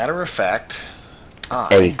 As a matter of fact,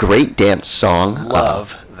 a great dance song.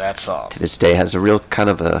 Love that song. To this day has a real kind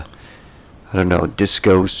of a, I don't know,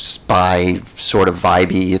 disco spy sort of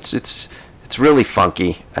vibey. It's really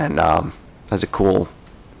funky and has a cool,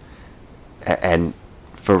 and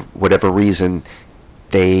for whatever reason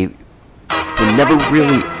they were never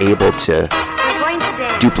really able to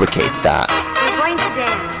duplicate that.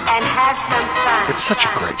 It's such a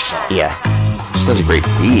great song. Yeah, just has a great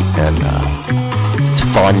beat and it's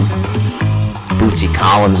fun. Bootsy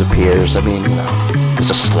Collins appears. I mean, there's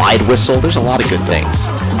a slide whistle. There's a lot of good things.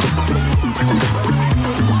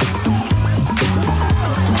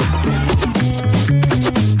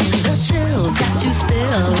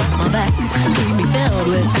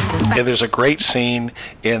 And there's a great scene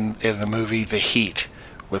in the movie The Heat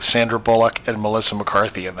with Sandra Bullock and Melissa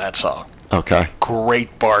McCarthy in that song. Okay.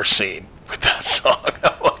 Great bar scene with that song.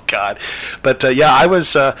 Oh my God. But yeah, I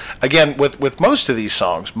was again with most of these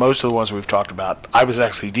songs, most of the ones we've talked about. I was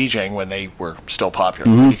actually DJing when they were still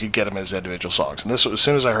popular. You could get them as individual songs, and this as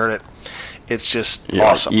soon as I heard it, it's just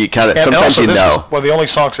awesome. You kind of and sometimes also, you this know. is one of the only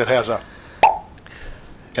songs that has a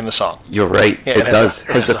in the song. You're right. Yeah, it does.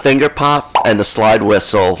 Has the finger pop and the slide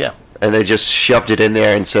whistle. Yeah. And they just shoved it in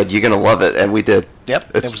there and said, "You're gonna love it," and we did.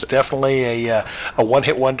 Yep, it was definitely a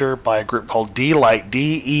one-hit wonder by a group called Deee Lite,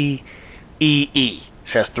 D-E-E-E.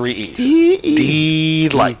 It has 3 E's. Deee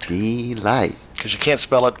Lite. Deee Lite. Because you can't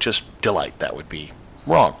spell it just delight. That would be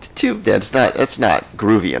wrong. That's not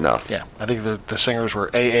groovy enough. Yeah, I think the singers were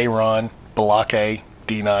A. Ron, Balake,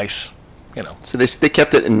 D. Nice, So they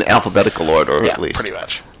kept it in alphabetical order, yeah, at least. pretty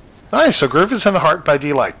much. All right, so Groove is in the Heart by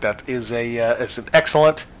Deee Lite. That is it's an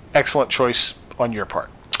excellent choice on your part.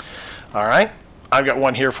 All right, I've got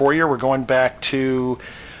one here for you. We're going back to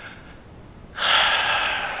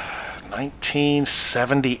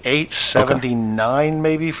 1978, 79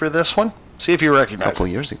 maybe for this one. See if you A recognize couple it.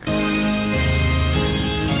 of years ago.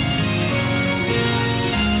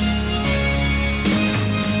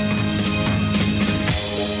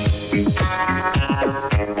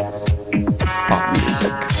 Pop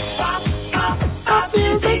music. Pop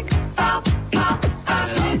music. Pop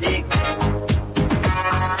music.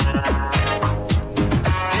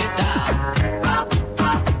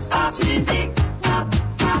 Pop music.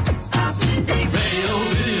 Pop music.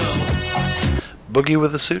 Boogie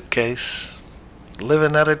with a Suitcase,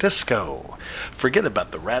 Living at a Disco, Forget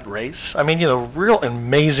About the Rat Race. I mean, real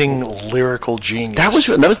amazing lyrical genius. That was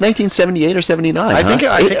 1978 or 79. I think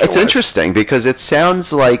it it's was. interesting because it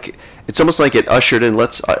sounds like it's almost like it ushered in.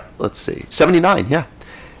 Let's see, 79. Yeah,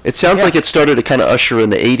 it sounds like it started to kind of usher in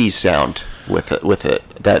the 80s sound with it.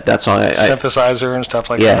 That song, synthesizer and stuff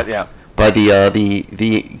like that. Yeah, by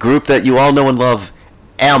the group that you all know and love,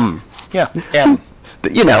 M. Yeah, M.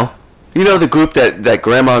 You know the group that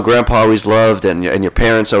Grandma and Grandpa always loved, and your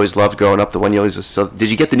parents always loved growing up. The one you always. So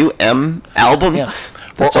did you get the new M album? Yeah.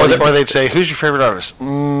 Or they'd say, "Who's your favorite artist?"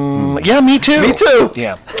 Yeah, me too. Me too.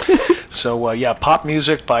 Yeah. So Pop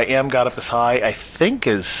Music by M got up as high. I think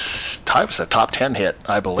was a top 10 hit,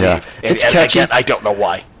 I believe. Yeah. It's and catchy. Again, I don't know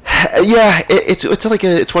why. Yeah, it's like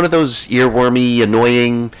it's one of those earwormy,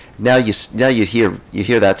 annoying. Now you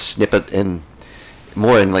hear that snippet in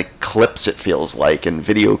more in like clips. It feels like in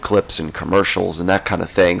video clips and commercials and that kind of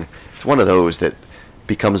thing. It's one of those that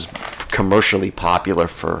becomes commercially popular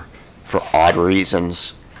for odd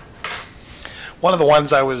reasons. One of the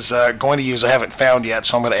ones I was going to use, I haven't found yet,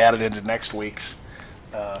 so I'm going to add it into next week's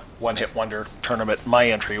One Hit Wonder tournament. My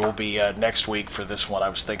entry will be next week for this one I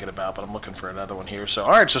was thinking about, but I'm looking for another one here. So,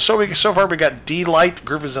 all right, so far we got Deee Lite,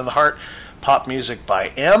 Groove is in the Heart, Pop Music by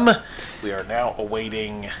M. We are now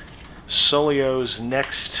awaiting Solio's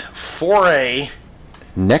next foray.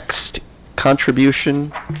 Next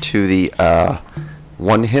contribution to the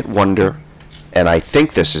One Hit Wonder, and I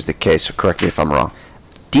think this is the case, so correct me if I'm wrong,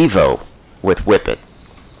 DEVO with Whip It.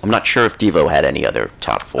 I'm not sure if DEVO had any other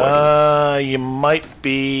top 40. You might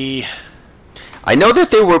be... I know that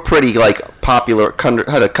they were pretty popular,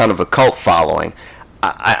 had a kind of a cult following,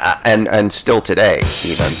 and still today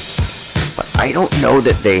even. But I don't know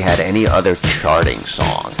that they had any other charting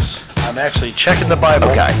songs. I'm actually checking the Bible.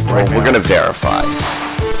 Okay, right now. we're going to verify.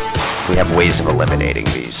 We have ways of eliminating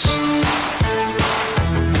these.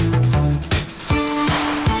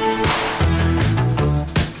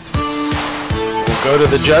 We'll go to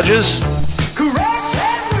the judges.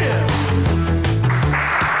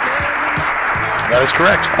 That is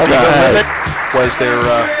correct. All right.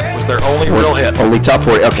 Was their only real hit. Only top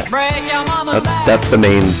 40. Okay. That's the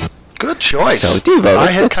main. Good choice. So DEVO.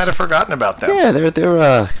 I had kind of forgotten about them. Yeah,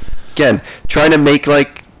 they're again trying to make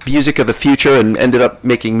music of the future and ended up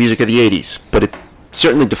making music of the 80s, but it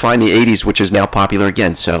certainly defined the 80s, which is now popular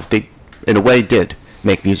again. So they, in a way, did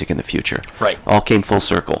make music in the future. Right. All came full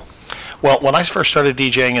circle. Well, when I first started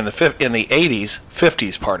DJing in the 80s,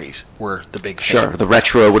 50s parties were the big thing. Sure. The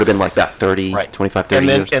retro would have been like that 25, 30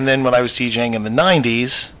 years. And then when I was DJing in the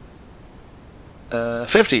 90s,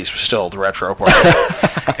 50s was still the retro party.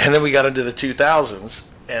 And then we got into the 2000s,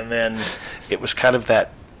 and then it was kind of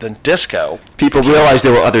then disco. People realized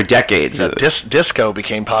there were other decades. Disco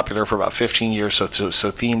became popular for about 15 years, so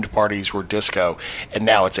themed parties were disco, and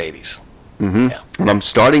now it's 80s. Mm-hmm. Yeah. And I'm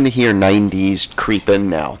starting to hear 90s creep in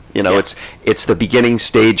now. It's the beginning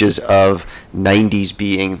stages of 90s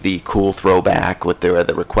being the cool throwback with the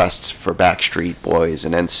requests for Backstreet Boys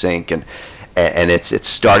and NSYNC, and it's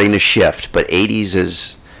starting to shift. But 80s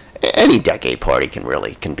is any decade party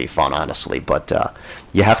can be fun, honestly. But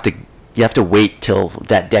you have to wait till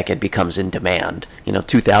that decade becomes in demand.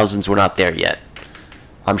 2000s we're not there yet.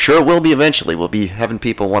 I'm sure it will be eventually. We'll be having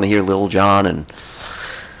people want to hear Lil Jon, and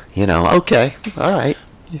okay, all right.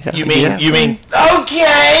 Yeah, You mean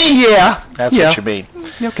okay? Yeah, that's what you mean.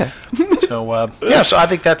 Okay. So so I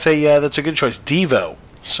think that's a good choice. DEVO.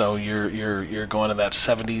 So you're going to that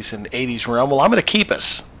 70s and 80s realm. Well, I'm going to keep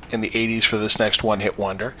us in the 80s for this next one-hit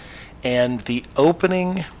wonder, and the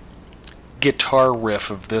opening guitar riff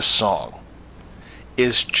of this song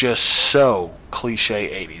is just so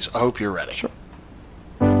cliche 80s. I hope you're ready. Sure.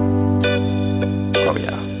 Oh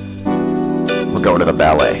yeah. We're going to the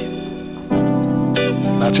ballet.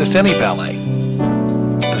 Not just any ballet.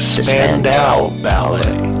 The Spandau Ballet.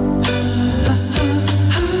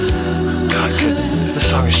 God, this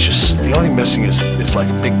song is just, the only missing is like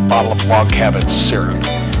a big bottle of log cabin syrup.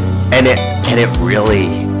 And it really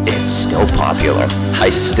is still popular. I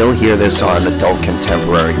still hear this on adult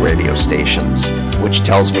contemporary radio stations, which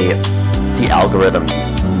tells me the algorithm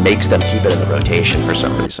makes them keep it in the rotation for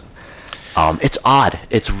some reason. It's odd.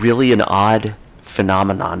 It's really an odd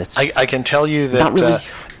phenomenon. I can tell you that not really.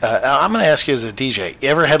 I'm going to ask you as a DJ, you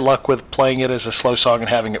ever had luck with playing it as a slow song and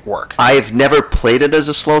having it work? I've never played it as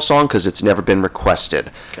a slow song because it's never been requested.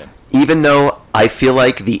 Okay. Even though I feel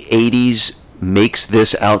like the 80s makes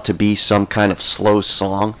this out to be some kind of slow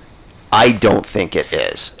song, I don't think it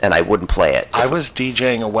is, and I wouldn't play it. I was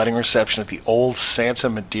DJing a wedding reception at the old Santa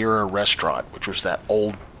Madeira restaurant, which was that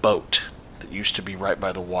old boat that used to be right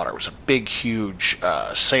by the water. It was a big, huge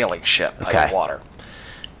sailing ship by the water.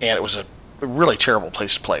 And it was a really terrible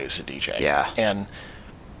place to play as a DJ. Yeah. And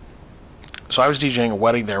so I was DJing a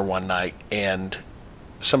wedding there one night, and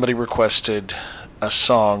somebody requested a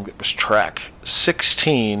song that was track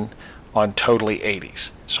 16 on Totally 80s.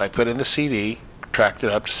 So I put in the CD, tracked it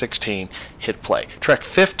up to 16, hit play. Track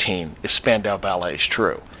 15 is Spandau Ballet's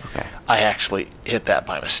True. Okay. I actually hit that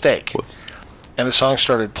by mistake. Whoops. And the song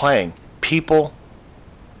started playing. People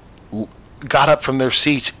got up from their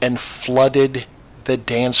seats and flooded the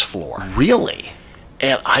dance floor. Really?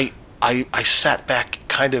 And I sat back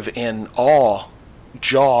kind of in awe,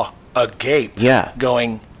 jaw agape, Yeah.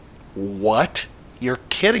 going, what? You're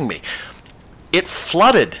kidding me. It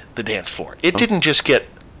flooded the dance floor. It didn't just get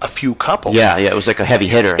a few couples. Yeah, it was like a heavy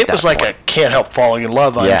hitter. It was like a Can't Help Falling in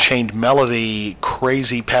Love, Yeah. Unchained Melody,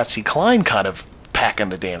 crazy Patsy Cline kind of packing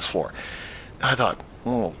the dance floor. And I thought,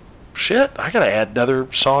 oh, shit, I got to add another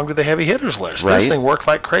song to the heavy hitters list. Right. This thing worked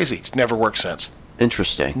like crazy. It's never worked since.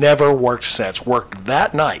 Interesting. Never worked since. Worked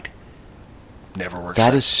that night. Never worked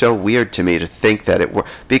That since. is so weird to me to think that it worked,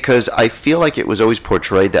 because I feel like it was always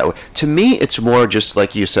portrayed that way. To me, it's more just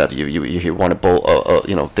like you said. You want a bowl,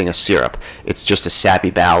 thing of syrup. It's just a sappy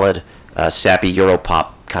ballad, a sappy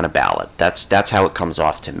Europop kind of ballad. That's how it comes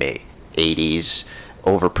off to me. 80s,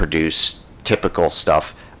 overproduced, typical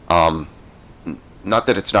stuff. Not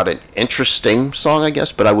that it's not an interesting song, I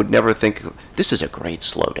guess, but I would never think this is a great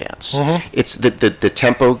slow dance. Mm-hmm. It's the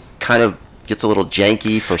tempo kind of gets a little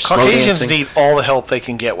janky for slow Caucasians dancing. need all the help they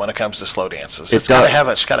can get when it comes to slow dances. It It's got to does. have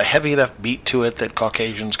it's got a heavy enough beat to it that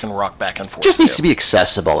Caucasians can rock back and forth. Just needs to be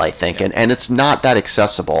accessible, I think, and it's not that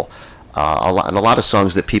accessible. A lot of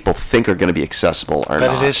songs that people think are going to be accessible are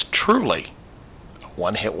But not. it is truly a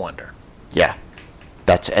one-hit wonder. Yeah,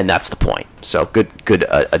 that's the point. So good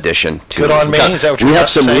addition to. Good on me? Is that what you we were have about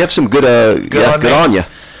to some? say? We have some good. on good me? on you.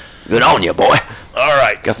 Good on you, boy. All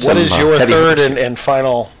right. Got What some, is your heavy third hitters. and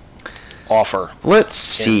final offer? Let's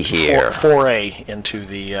see here. Foray into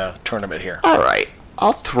the tournament here. All right,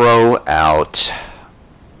 I'll throw out.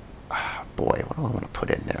 Boy, what do I want to put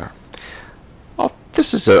in there?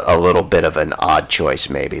 This is a little bit of an odd choice,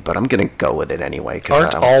 maybe, but I'm going to go with it anyway.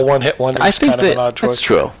 Aren't all one-hit wonders I think kind of an odd choice? that's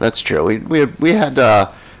true. That's true. We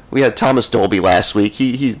had Thomas Dolby last week.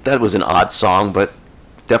 That was an odd song, but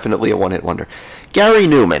definitely a one-hit wonder. Gary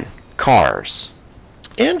Numan, Cars.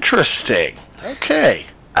 Interesting. Okay.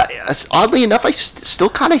 Oddly enough, I still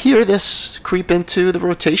kind of hear this creep into the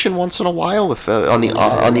rotation once in a while, if on the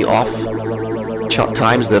off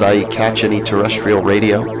times that I catch any terrestrial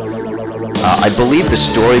radio. I believe the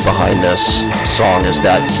story behind this song is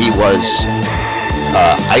that he was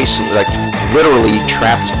literally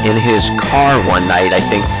trapped in his car one night, I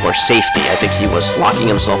think, for safety. I think he was locking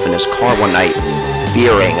himself in his car one night,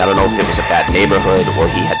 fearing, I don't know if it was a bad neighborhood or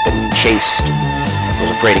he had been chased, was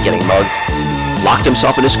afraid of getting mugged, locked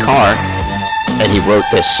himself in his car, and he wrote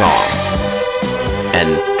this song.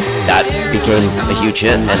 And that became a huge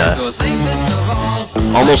hit, and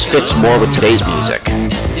almost fits more with today's music.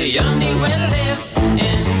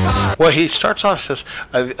 Well, he starts off, says,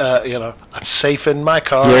 I'm safe in my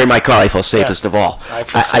car. Here in my car, I feel safest of all. I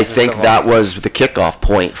feel I safest think of all. that was the kickoff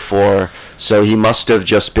point so he must have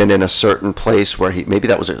just been in a certain place where maybe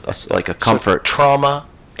that was like a comfort. So trauma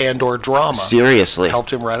and or drama Seriously.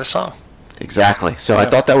 helped him write a song. Exactly. So I Yeah.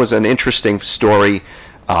 thought that was an interesting story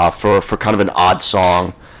for kind of an odd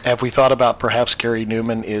song. Have we thought about perhaps Gary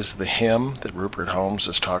Numan is the him that Rupert Holmes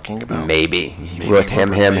is talking about? Maybe. Maybe With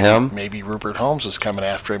him. Maybe Rupert Holmes is coming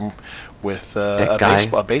after him with That a, guy.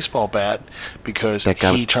 a baseball bat because That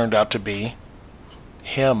guy. he turned out to be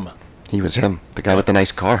him. He was him, the guy with the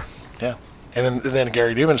nice car. Yeah. And then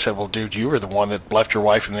Gary Numan said, well, dude, you were the one that left your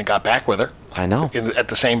wife and then got back with her I know. at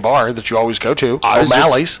the same bar that you always go to, I was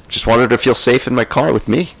O'Malley's. just wanted to feel safe in my car with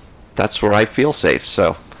me. That's where I feel safe.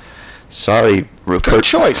 So, sorry, Rupert. Good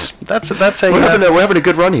choice. That's a We're having a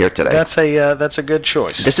good run here today. that's a good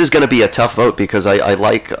choice. This is going to be a tough vote because I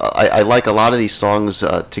like I like a lot of these songs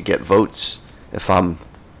to get votes. If I'm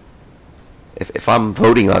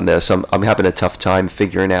voting on this, I'm having a tough time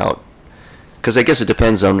figuring out, because I guess it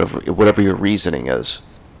depends on whatever your reasoning is.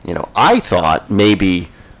 You know, I thought maybe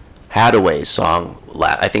Hadaway's song.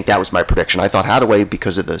 I think that was my prediction. I thought Hadaway,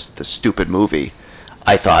 because of the stupid movie.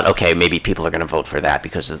 I thought, okay, maybe people are going to vote for that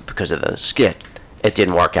because of the skit. It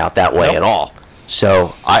didn't work out that way Nope. at all.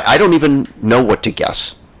 So I don't even know what to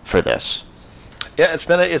guess for this. Yeah, it's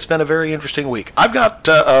been a very interesting week. I've got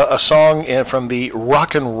a song from the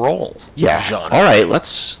rock and roll genre. All right,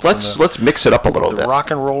 let's mix it up a little The bit. rock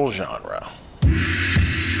and roll genre.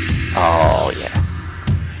 Oh yeah.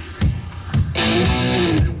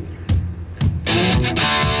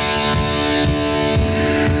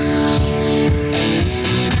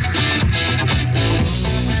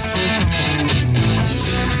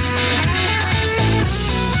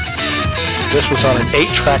 This was on an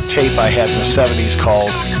 8-track tape I had in the 70s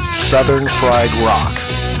called Southern Fried Rock.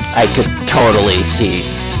 I could totally see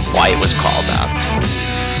why it was called that.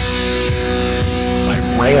 By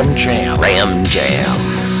Ram Jam. Ram Jam.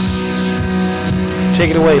 Take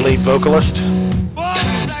it away, lead vocalist. Whoa,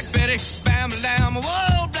 Black Betty, bam lamb.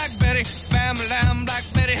 Whoa, Black Betty, bam lamb. Black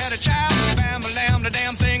Betty had a child. Bam lamb, the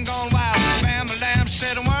damn thing gone wild. Bam lamb, she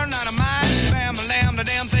said a word not of mine. Bam lamb, the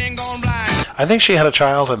damn thing gone blind. I think she had a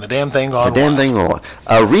child and the damn thing gone The damn wild. thing.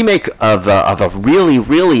 A remake of a really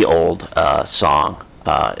really old song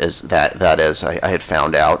is that is I had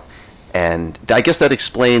found out, and I guess that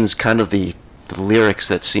explains kind of the lyrics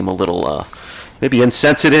that seem a little maybe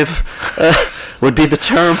insensitive would be the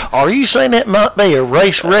term. Are you saying it might be a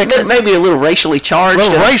race record? Maybe a little racially charged.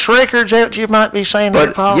 Well, race records that you might be saying there,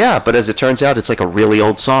 But Paul? yeah, but as it turns out, it's like a really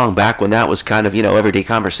old song back when that was kind of, everyday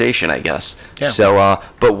conversation, I guess. Yeah. So,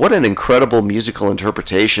 but what an incredible musical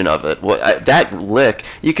interpretation of it. That lick,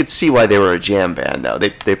 you could see why they were a jam band, though.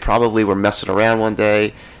 They probably were messing around one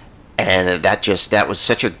day, and that was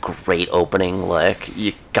such a great opening lick.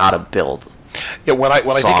 You gotta build. Yeah, when I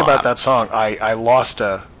think song. about that song, I lost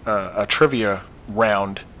a trivia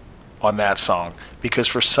round on that song because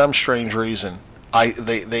for some strange reason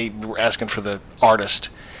they were asking for the artist,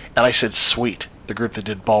 and I said Sweet, the group that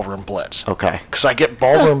did Ballroom Blitz. Okay. Because I get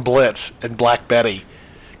Ballroom Blitz and Black Betty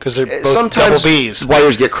because they're both Sometimes double B's.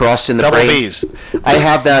 wires get crossed in the Double brain. B's. I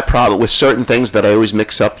have that problem with certain things that I always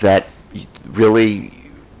mix up that really,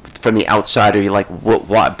 from the outsider, you're like,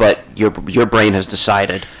 what? But your brain has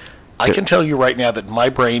decided. I can tell you right now that my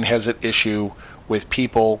brain has an issue with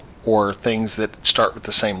people or things that start with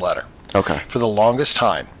the same letter. Okay. For the longest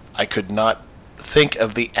time, I could not think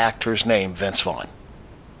of the actor's name, Vince Vaughn.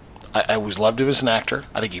 I always loved him as an actor.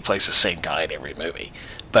 I think he plays the same guy in every movie.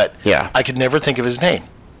 But Yeah. I could never think of his name.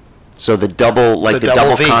 So the double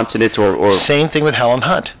V. consonants or Same thing with Helen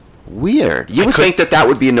Hunt. weird. You I would could- think that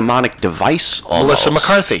would be a mnemonic device almost. Melissa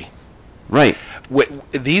McCarthy. Right.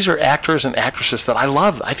 These are actors and actresses that I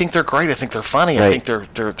love. I think they're great. I think they're funny. I Right.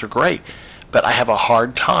 think they're great. But I have a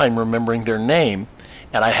hard time remembering their name,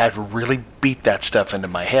 and I had to really beat that stuff into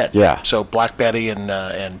my head. Yeah. So Black Betty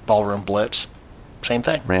and Ballroom Blitz, same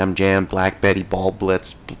thing. Ram Jam, Black Betty, Ball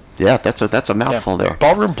Blitz. Yeah, that's a mouthful there.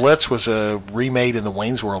 Ballroom Blitz was remade in the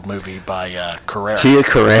Wayne's World movie by Carrera. Tia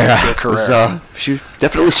Carrera. Tia Carrera. Was, she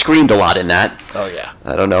definitely screamed a lot in that. Oh yeah.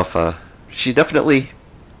 I don't know if she definitely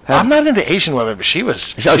had I'm not into Asian women, but she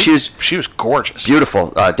was. Oh, she was gorgeous.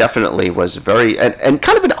 beautiful. Definitely was very and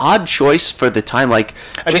kind of an odd choice for the time. Like,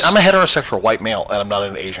 I mean, I'm a heterosexual white male, and I'm not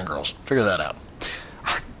into Asian girls. Figure that out.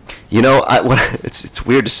 it's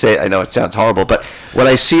weird to say. I know it sounds horrible, but when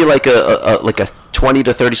I see like a 20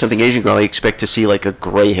 to 30 something Asian girl, I expect to see like a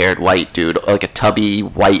gray-haired white dude, like a tubby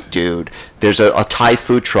white dude. There's a Thai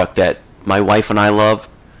food truck that my wife and I love.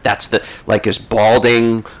 That's this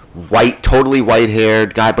balding, white, totally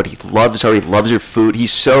white-haired guy, but he loves her. He loves her food.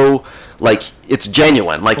 He's so it's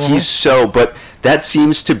genuine. He's so, but that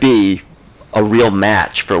seems to be a real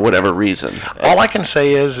match for whatever reason. All I can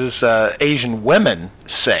say is Asian women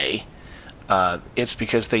say it's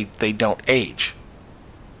because they don't age.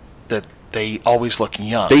 That they always look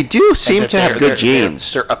young. They do And seem that to have good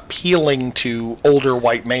genes. They're appealing to older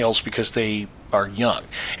white males because they are young.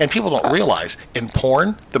 And people don't realize, in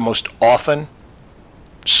porn, the most often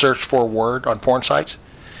searched for word on porn sites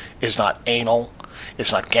is not anal,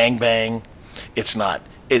 it's not gangbang,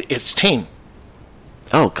 it's teen.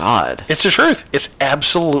 Oh, God. It's the truth. It's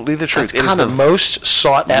absolutely the truth. That's It is kind the of most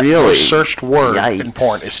sought after, really most searched word in yikes.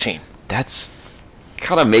 porn is teen. That's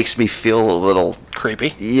kind of makes me feel a little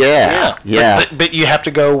Creepy. Yeah. But you have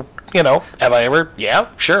to go, have I ever? Yeah,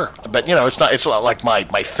 sure. But, it's not like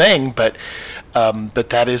my thing, but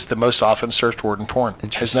that is the most often searched word in porn.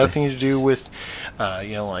 It has Interesting. nothing to do with,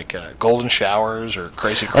 golden showers or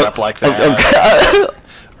crazy crap like that.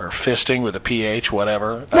 Or fisting with a pH,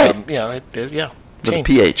 whatever. Right. Teen. The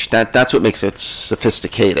pH. That's what makes it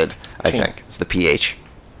sophisticated, I Teen. think. It's the pH.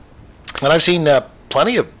 And I've seen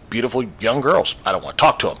plenty of beautiful young girls. I don't want to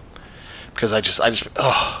talk to them because I just,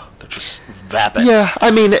 they're just vapid. Yeah,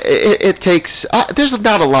 I mean, it takes... there's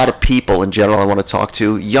not a lot of people in general I want to talk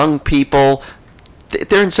to. Young people,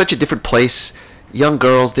 they're in such a different place. Young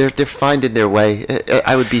girls, they're finding their way.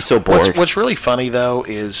 I would be so bored. What's really funny, though,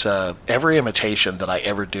 is every imitation that I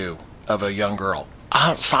ever do of a young girl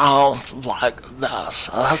sounds like this.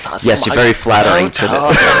 Yes, you're very flattering to them.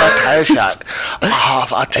 I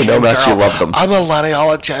know how much you love them. I'm a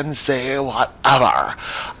millennial, Gen Z, whatever.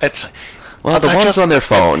 It's... Well, the ones on their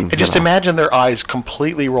phone. And just imagine their eyes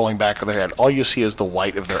completely rolling back of their head. All you see is the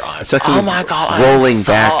white of their eyes. It's actually oh my God! rolling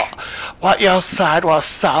back. What you said was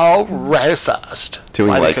so racist. Doing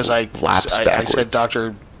Why? like Because I laps backwards. said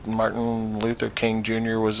Dr. Martin Luther King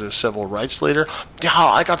Jr. was a civil rights leader. Yeah,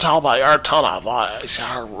 I can tell by your tone of voice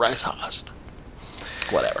you're racist.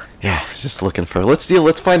 Whatever. Yeah, just looking for... Let's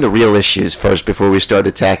find the real issues first before we start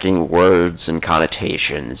attacking words and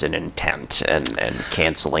connotations and intent and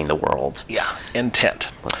canceling the world. Yeah, intent.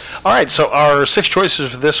 All right, so our 6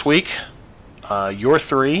 choices for this week. Your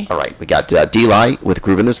 3. All right, we got Deee Lite with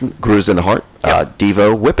Grooves in the Heart,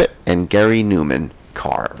 DEVO, Whip It, and Gary Numan,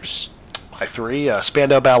 Cars. My 3,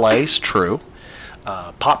 Spandau Ballet's True.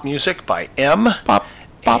 Pop Musik by M. Pop.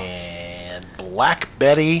 And Black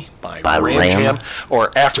Betty by Ram Ram Jam,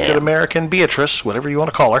 or African American Beatrice, whatever you want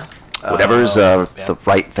to call her. Whatever's the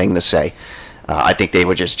right thing to say. I think they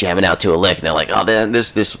were just jamming out to a lick, and they're like, "Oh, then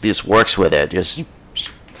this works with it." That's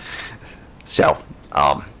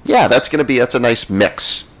a nice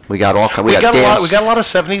mix. We got all we got dance. We got a lot of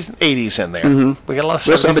 70s and 80s in there. Mm-hmm. We got a lot of 70s.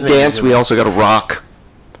 We also have a and dance. 80s We also got a rock.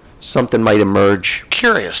 Something might emerge.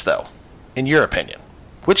 Curious though, in your opinion,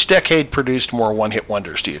 which decade produced more one-hit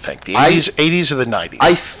wonders? Do you think the 80s or the 90s?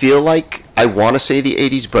 I feel like I want to say the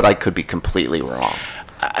 80s, but I could be completely wrong.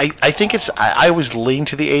 I think it's. I always lean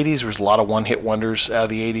to the 80s. There was a lot of one-hit wonders out of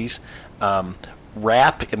the 80s.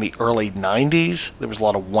 Rap in the early 90s. There was a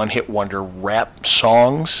lot of one-hit wonder rap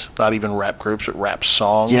songs. Not even rap groups, but rap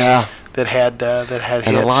songs. Yeah. That had hits.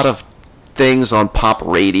 And a lot of things on pop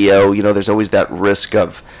radio. There's always that risk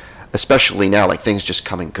of, especially now, like things just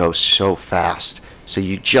come and go so fast. So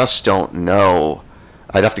you just don't know.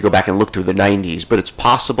 I'd have to go back and look through the 90s, but it's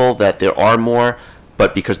possible that there are more,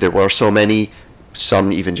 but because there were so many,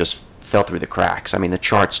 some even just fell through the cracks. I mean, the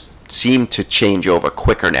charts seem to change over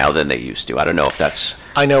quicker now than they used to. I don't know if that's...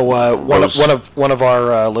 I know one of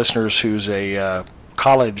our listeners who's a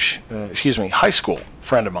high school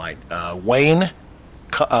friend of mine, Wayne,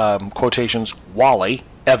 quotations, Wally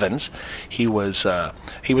Evans. He was a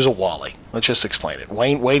Wally. Let's just explain it.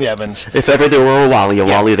 Wayne Evans. If ever there were a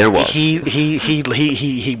Wally there was. He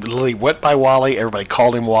literally went by Wally. Everybody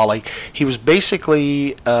called him Wally. He was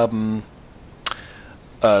basically a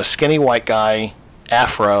skinny white guy,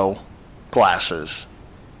 afro, glasses.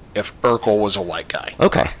 If Urkel was a white guy.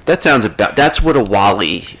 Okay, that sounds about. That's what a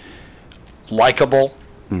Wally. Likable,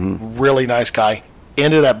 really nice guy.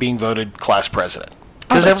 Ended up being voted class president.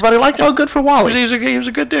 Because everybody liked him. Oh, good for Wally. He was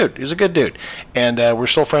a good dude. He was a good dude. And we're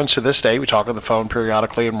still friends to this day. We talk on the phone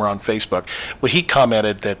periodically, and we're on Facebook. Well, he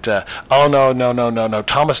commented that, no.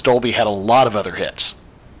 Thomas Dolby had a lot of other hits.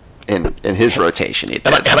 In his rotation, he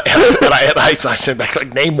did. And I said,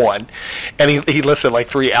 like, name one. And he listed like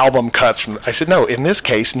 3 album cuts. I said, no, in this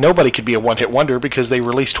case, nobody could be a one-hit wonder because they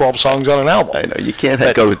released 12 songs on an album. I know. You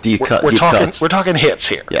can't go with deep cuts. We're talking hits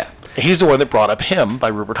here. Yeah. He's the one that brought up Him by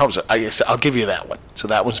Rupert Holmes. I'll give you that one. So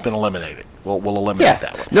that one's been eliminated. We'll eliminate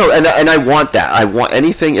that one. No, and I want that. I want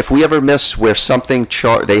anything. If we ever miss where something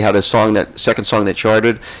they had a song second song that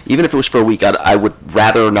charted, even if it was for a week, I would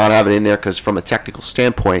rather not have it in there because from a technical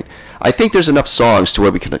standpoint, I think there's enough songs to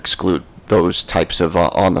where we can exclude those types of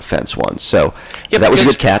on the fence ones. So that was a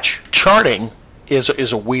good catch. Charting is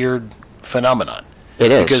a weird phenomenon.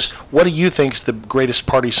 It is. Because what do you think is the greatest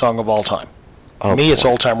party song of all time? Oh, Me, it's boy.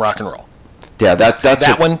 Old Time Rock and Roll. Yeah, that's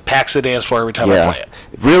That one packs the dance floor every time I play it.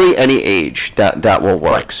 Really, any age that will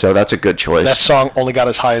work. Right. So that's a good choice. That song only got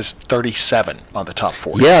as high as 37 on the top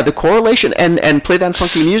 40. Yeah, the correlation and Play That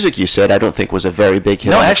Funky Music, you said, I don't think was a very big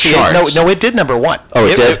hit. No, on the actually, charts. no, it did number one. Oh,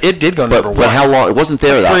 it did? It did go number one. But how long? It wasn't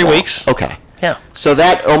there that 3 long. weeks. Okay. Yeah. So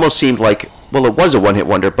that almost seemed like, well, it was a one-hit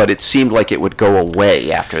wonder, but it seemed like it would go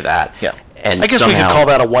away after that. Yeah. And I guess somehow, we could call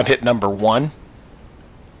that a one-hit number one.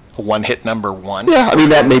 A one-hit number one. Yeah, I mean,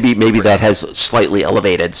 that maybe that has slightly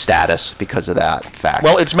elevated status because of that fact.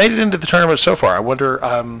 Well, it's made it into the tournament so far. I wonder.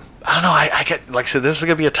 I don't know. I get, like I said, this is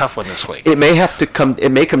going to be a tough one this week. It may have to come. It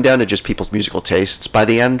may come down to just people's musical tastes by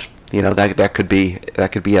the end. You know, that could be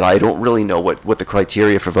it. I don't really know what the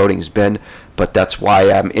criteria for voting has been, but that's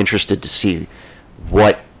why I'm interested to see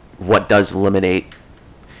what does eliminate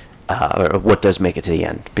or what does make it to the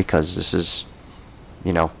end, because this is,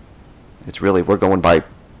 you know, it's really, we're going by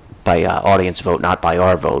audience vote, not by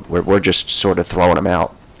our vote. We're just sort of throwing them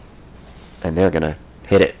out, and they're gonna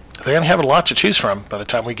hit it. They're going to have a lot to choose from by the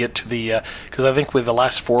time we get to the, because I think with the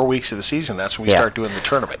last 4 weeks of the season, that's when we start doing the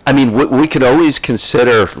tournament. I mean, we could always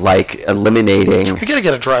consider, like, eliminating. We got to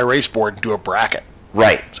get a dry erase board and do a bracket.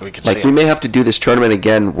 Right. So we can like, see we it. may have to do this tournament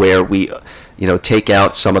again where we, you know, take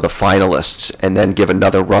out some of the finalists and then give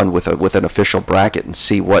another run with an official bracket and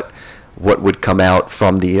see what would come out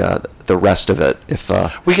from the rest of it. If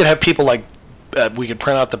We could have people like, we could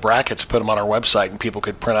print out the brackets, put them on our website, and people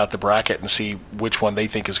could print out the bracket and see which one they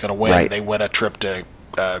think is going to win. Right. They win a trip to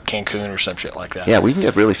Cancun or some shit like that. yeah, we can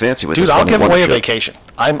get really fancy with Dude, this I'll one give and away a wonder shit. vacation.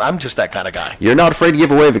 I'm just that kind of guy. You're not afraid to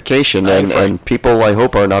give away a vacation, I ain't and people, I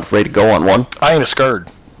hope, are not afraid to go on one. I ain't a scared.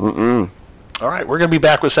 Mm-mm. All right, we're going to be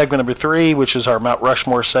back with segment number 3, which is our Mount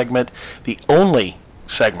Rushmore segment, the only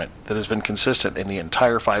segment that has been consistent in the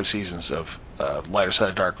entire 5 seasons of Lighter Side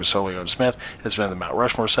of Dark with Solio and Smith. Has been the Mount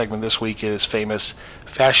Rushmore segment. This week is famous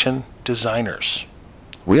fashion designers.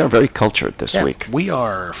 We are very cultured this week. We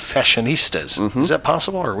are fashionistas. Mm-hmm. Is that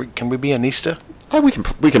possible, or can we be a nista?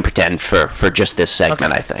 We can pretend for just this segment.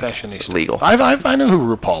 Okay, I think fashionista. it's legal. I know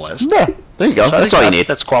who RuPaul is. Yeah, there you go. So I That's think all you need.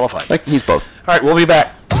 That's qualified. Like, he's both. All right, we'll be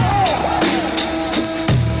back.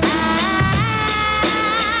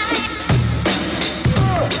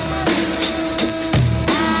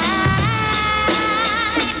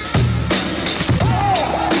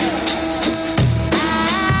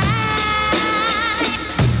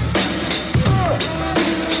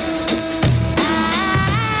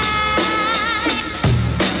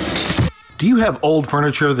 Do you have old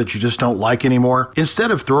furniture that you just don't like anymore? Instead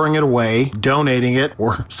of throwing it away, donating it,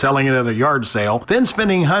 or selling it at a yard sale, then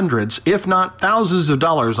spending hundreds, if not thousands of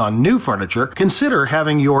dollars on new furniture, consider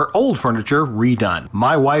having your old furniture redone.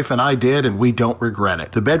 My wife and I did, and we don't regret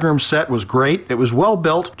it. The bedroom set was great, it was well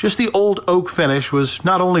built, just the old oak finish was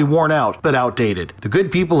not only worn out, but outdated. The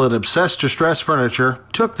good people at Obsessed Distressed Furniture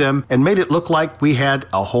took them and made it look like we had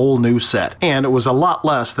a whole new set, and it was a lot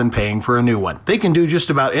less than paying for a new one. They can do just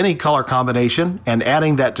about any color combination, and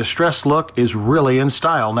adding that distressed look is really in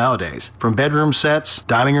style nowadays. From bedroom sets,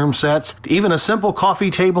 dining room sets, to even a simple coffee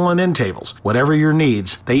table and end tables. Whatever your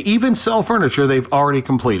needs, they even sell furniture they've already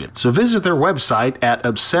completed. So visit their website at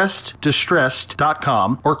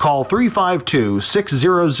obsesseddistressed.com or call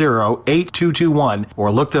 352-600-8221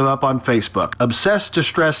 or look them up on Facebook. Obsessed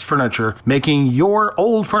Distressed Furniture, making your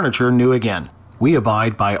old furniture new again. We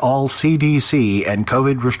abide by all CDC and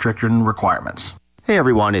COVID restriction requirements. Hey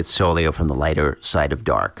everyone, it's Solio from the Lighter Side of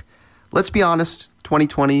Dark. Let's be honest,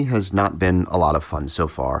 2020 has not been a lot of fun so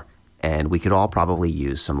far, and we could all probably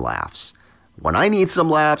use some laughs. When I need some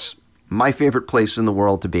laughs, my favorite place in the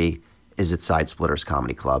world to be is at Side Splitters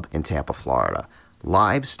Comedy Club in Tampa, Florida.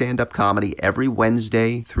 Live stand-up comedy every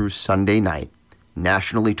Wednesday through Sunday night.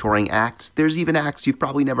 Nationally touring acts. There's even acts you've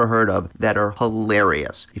probably never heard of that are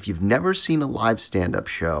hilarious. If you've never seen a live stand-up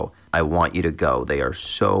show, I want you to go. They are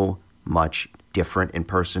so much different in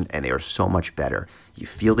person, and they are so much better. You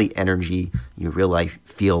feel the energy. You really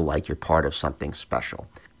feel like you're part of something special.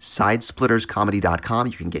 Sidesplitterscomedy.com.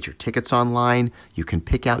 You can get your tickets online. You can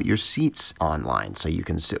pick out your seats online, so you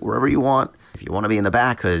can sit wherever you want. If you want to be in the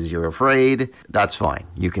back because you're afraid, that's fine.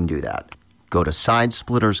 You can do that. Go to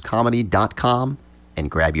sidesplitterscomedy.com and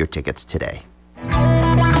grab your tickets today.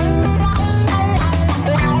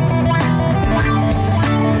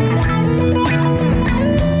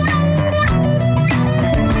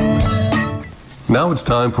 Now it's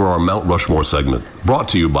time for our Mount Rushmore segment, brought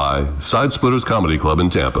to you by Side Splitters Comedy Club in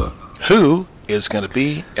Tampa. Who is going to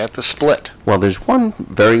be at the Split? Well, there's one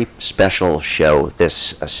very special show this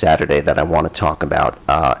Saturday that I want to talk about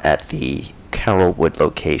at the Carrollwood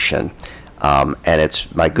location. and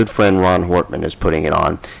it's my good friend Ron Hortman is putting it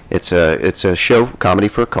on. It's a show, Comedy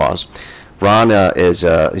for a Cause. Ron he's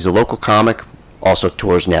a local comic, also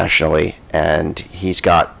tours nationally, and he's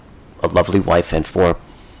got a lovely wife and 4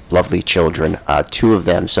 lovely children. 2 of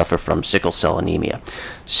them suffer from sickle cell anemia.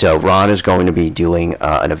 So Ron is going to be doing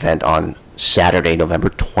an event on Saturday, November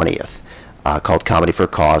 20th, called Comedy for a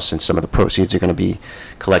Cause, and some of the proceeds are going to be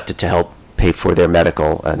collected to help pay for their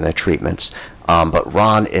medical and their treatments. But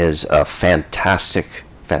Ron is a fantastic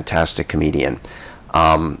comedian.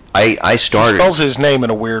 I started... He spells his name in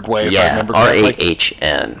a weird way, if I remember correctly.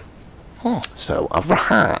 Rahn. So,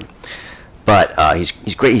 Rahn. But he's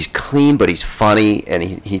great. He's clean, but he's funny, and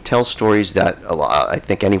he tells stories that I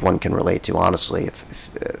think anyone can relate to, honestly, if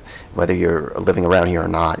whether you're living around here or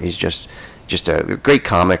not. He's just a great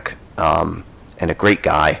comic and a great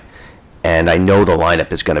guy. And I know the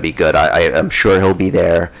lineup is going to be good. I'm sure he'll be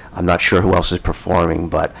there. I'm not sure who else is performing,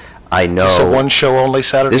 but I know... This is a one-show only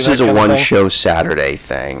Saturday This night is a kind of thing? one-show Saturday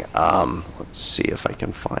thing. Let's see if I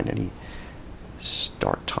can find any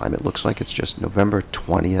start time. It looks like it's just November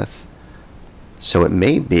 20th. So it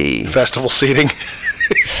may be... Festival seating.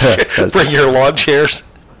 Bring your lawn chairs.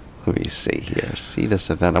 Let me see here. See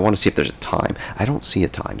this event. I want to see if there's a time. I don't see a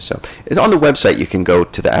time. So on the website, you can go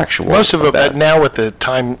to the actual Most of event. it, now with the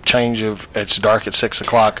time change of it's dark at 6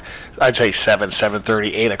 o'clock, I'd say 7,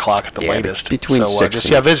 7:30, 8 o'clock at the Yeah, latest. between so 6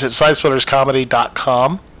 just and- visit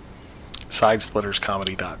sidesplitterscomedy.com.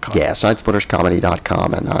 Sidesplitterscomedy.com. Yeah,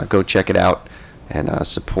 sidesplitterscomedy.com, and go check it out and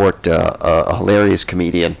support a hilarious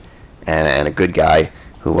comedian and a good guy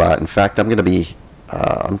who, in fact,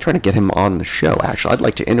 I'm trying to get him on the show, actually. I'd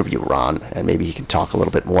like to interview Ron, and maybe he can talk a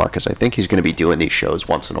little bit more, because I think he's going to be doing these shows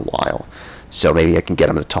once in a while. So maybe I can get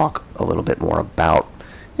him to talk a little bit more about,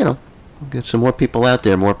 get some more people out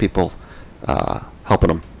there, more people helping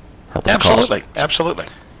him. Absolutely.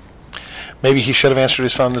 Maybe he should have answered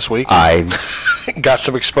his phone this week. I got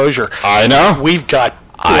some exposure. I know. We've got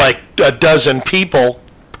like a dozen people.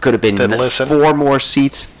 Could have been that listen. 4 more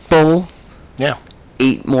seats full. Yeah.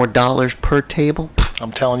 $8 more per table.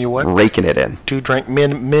 I'm telling you what. Raking it in. 2 drink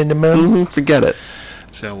minimum. Forget it.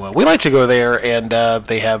 So we like to go there, and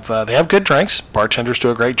they have good drinks. Bartenders do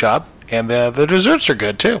a great job, and the desserts are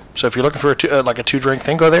good too. So if you're looking for a 2-drink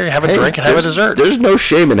thing, go there, have a drink, and have a dessert. There's no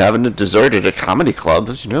shame in having a dessert at a comedy club.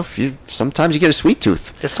 Sometimes you get a sweet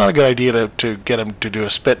tooth. It's not a good idea to get them to do a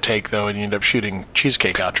spit take though, and you end up shooting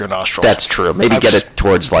cheesecake out your nostrils. That's true. Maybe get it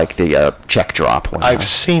towards like the check drop. I've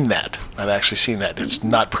seen that. I've actually seen that. It's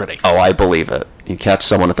not pretty. Oh, I believe it. You catch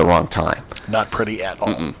someone at the wrong time. Not pretty at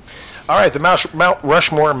all. All right, the Mount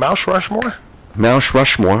Rushmore. Mouse Rushmore? Mount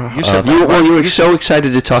Rushmore. You said you were so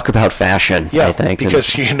excited to talk about fashion, yeah, I think.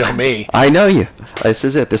 because you know me. I know you. This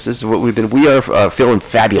is it. This is what we've been... We are feeling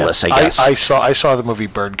fabulous, Yeah, I guess. I saw the movie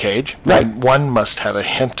Birdcage. Right. One must have a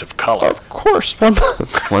hint of color. Of course,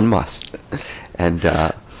 one must. And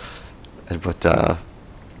but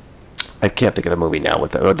I can't think of the movie now.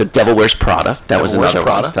 With the Devil Wears Prada. That was Devil Wears another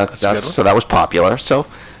Prada. one. That's a good one. So that was popular. So,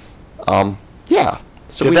 yeah.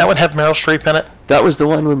 So Did that one have Meryl Streep in it? That was the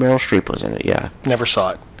one where Meryl Streep was in it. Yeah. Never saw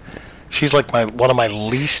it. She's like one of my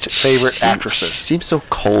least favorite actresses. She seems so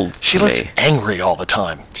cold. She to looks me. angry all the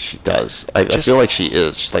time. She does. I feel like she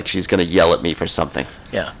is. Like she's gonna yell at me for something.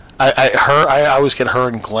 Yeah. I always get her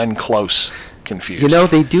and Glenn Close confused.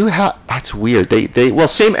 They do have. That's weird. Well,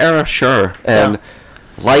 same era, sure. And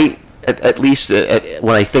Light, at least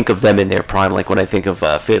when I think of them in their prime, like when I think of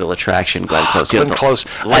Fatal Attraction, Glenn Close. Glenn Close.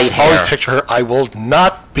 Light I always hair. picture her. I will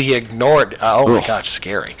not be ignored. Oh my Ugh. gosh,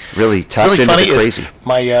 scary. Really tapped Really into funny the crazy.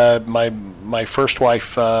 is my first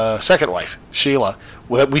wife, second wife, Sheila.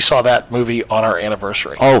 We saw that movie on our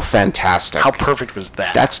anniversary. Oh, fantastic. How perfect was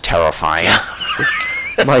that? That's terrifying.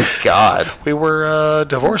 My God. We were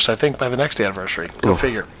divorced, I think, by the next anniversary. Go Oof.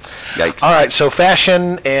 figure. Yikes. All right, so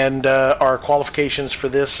fashion and our qualifications for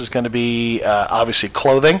this is going to be obviously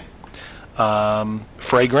clothing,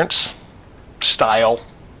 fragrance, style.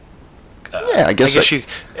 Yeah, I guess you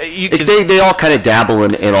could, they all kind of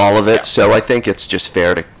dabble in all of it, so I think it's just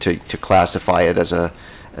fair to classify it as a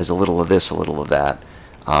little of this, a little of that.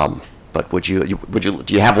 But do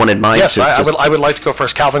you have one in mind? yes, I would like to go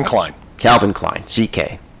first. Calvin Klein. Calvin Klein,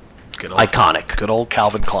 CK. Good old, Iconic. Good old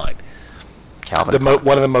Calvin Klein. Calvin Klein.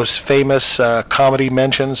 One of the most famous comedy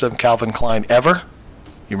mentions of Calvin Klein ever.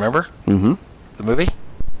 You remember? Mm-hmm. The movie?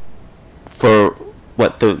 For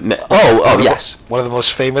what yes. One of the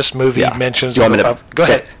most famous movie mentions You want me to Go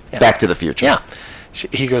say ahead. Yeah. Back to the Future. Yeah.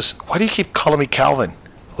 He goes, "Why do you keep calling me Calvin?"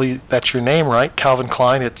 well, that's your name, right? Calvin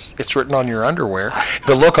Klein, it's written on your underwear.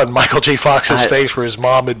 The look on Michael J. Fox's face where his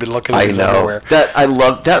mom had been looking at his underwear. I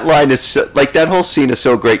love that line. Is so, like, that whole scene is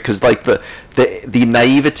so great because, like, the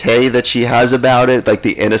naivete that she has about it, like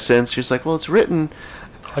the innocence. She's like, well, it's written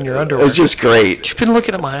on your underwear. It's just great. You've been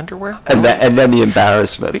looking at my underwear? And then the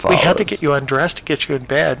embarrassment We had to follows. get you undressed to get you in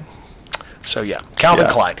bed. So, yeah, Calvin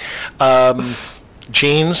Yeah. Klein.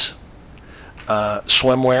 Jeans,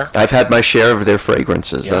 swimwear. I've had my share of their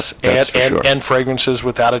fragrances. Yes, That's for sure. and fragrances,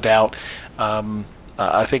 without a doubt.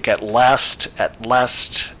 I think at last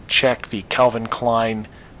check, the Calvin Klein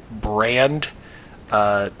brand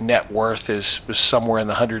net worth is somewhere in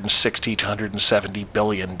the 160 to 170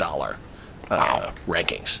 billion dollar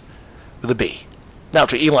rankings, with a B. Now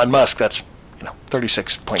to Elon Musk, that's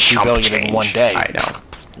 36.2 Chump billion change. in one day. I know.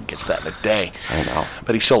 He gets that in a day. I know.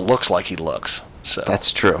 But he still looks like he looks. So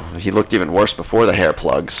That's true. He looked even worse before the hair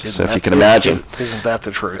plugs. So Isn't if you that- can imagine. Isn't that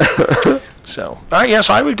the truth? So, all right, yes,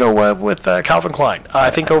 I would go with Calvin Klein. I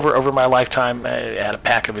think over my lifetime, I had a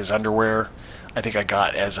pack of his underwear. I think I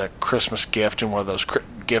got as a Christmas gift in one of those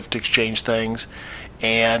gift exchange things.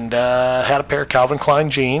 And had a pair of Calvin Klein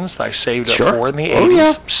jeans that I saved up Sure. for in the 80s. Oh,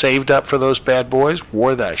 yeah. Saved up for those bad boys.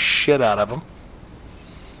 Wore the shit out of them.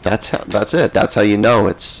 That's it. That's how you know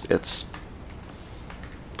it's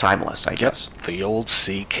timeless, I guess. The old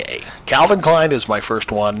CK. Calvin Klein is my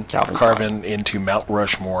first one. Calvin carving into Mount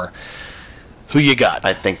Rushmore. Who you got?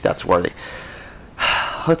 I think that's worthy.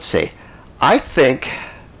 Let's see. I think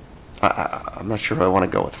I'm not sure who I want to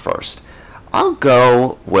go with first.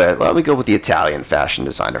 Let me go with the Italian fashion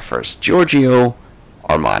designer first, Giorgio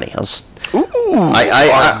Armani.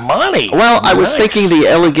 Armani. Well, I was Nice. thinking the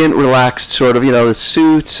elegant, relaxed sort of, the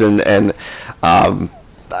suits and I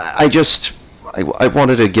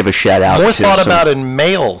wanted to give a shout out. More to thought some- about in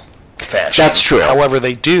male fashion. That's true. However,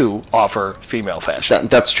 they do offer female fashion.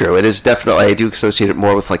 That's true. It is definitely. I do associate it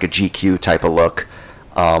more with like a GQ type of look.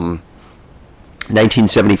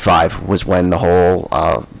 1975 was when the whole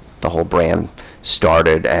brand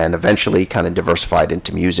started, and eventually kind of diversified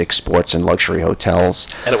into music, sports, and luxury hotels.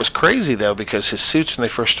 And it was crazy, though, because his suits when they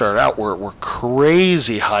first started out were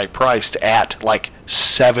crazy high priced at like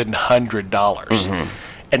 $700. Mm-hmm.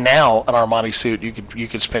 And now an Armani suit, you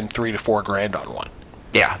could spend $3,000 to $4,000 on one.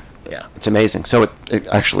 Yeah. Yeah. It's amazing. So it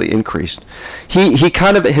actually increased. He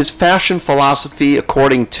kind of, his fashion philosophy,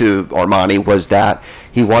 according to Armani, was that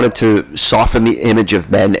he wanted to soften the image of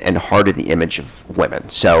men and harden the image of women.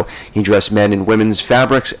 So he dressed men in women's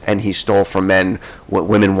fabrics, and he stole from men what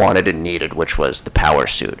women wanted and needed, which was the power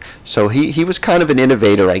suit. So he was kind of an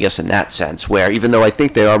innovator, I guess, in that sense, where even though I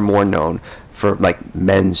think they are more known for like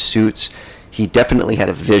men's suits, he definitely had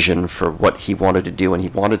a vision for what he wanted to do, and he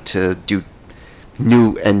wanted to do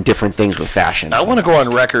new and different things with fashion. I want to go on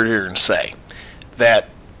record here and say that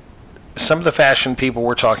some of the fashion people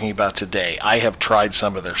we're talking about today, I have tried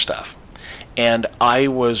some of their stuff. And I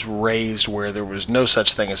was raised where there was no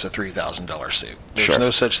such thing as a $3,000 suit. There's Sure. no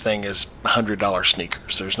such thing as $100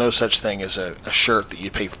 sneakers. There's no such thing as a shirt that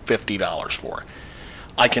you pay $50 for.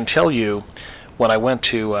 I can tell you, when I went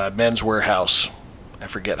to Men's Warehouse, I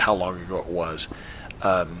forget how long ago it was,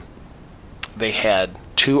 they had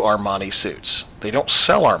 2 Armani suits. They don't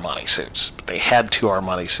sell Armani suits, but they had 2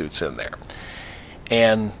 Armani suits in there.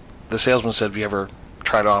 And the salesman said, have you ever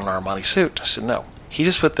tried on an Armani suit? I said, no. He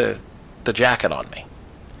just put the jacket on me.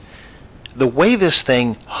 The way this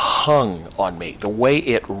thing hung on me, the way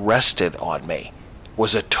it rested on me,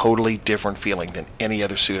 was a totally different feeling than any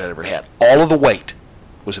other suit I'd ever had. All of the weight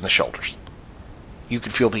was in the shoulders. You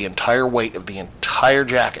could feel the entire weight of the entire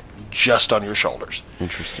jacket just on your shoulders.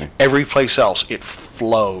 Interesting. Every place else, it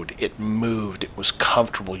flowed, it moved, it was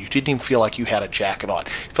comfortable. You didn't even feel like you had a jacket on. It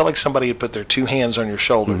felt like somebody had put their 2 hands on your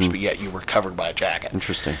shoulders, but yet you were covered by a jacket.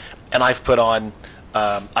 Interesting. And I've put on,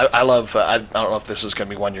 I love, I don't know if this is going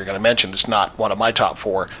to be one you're going to mention. It's not one of my top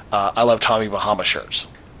 4. I love Tommy Bahama shirts.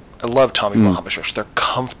 I love Tommy Bahama shirts. They're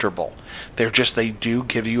comfortable. They do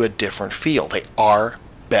give you a different feel. They are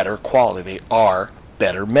better quality. They are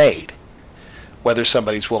better made. Whether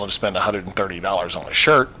somebody's willing to spend $130 on a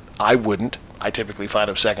shirt, I wouldn't. I typically find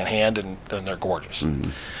them secondhand, and then they're gorgeous.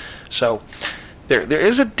 So there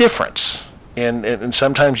is a difference. And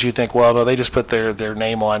sometimes you think, well, no, they just put their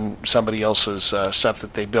name on somebody else's stuff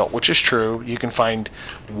that they built, which is true. You can find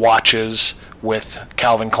watches with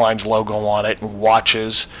Calvin Klein's logo on it and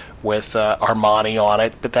watches with Armani on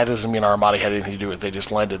it, but that doesn't mean Armani had anything to do with it. They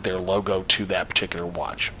just lended their logo to that particular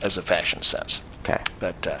watch as a fashion sense. Okay.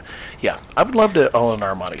 But yeah, I would love to own an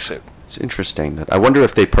Armani suit. It's interesting that I wonder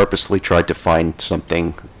if they purposely tried to find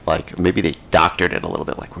something like maybe they doctored it a little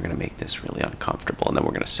bit, like we're going to make this really uncomfortable, and then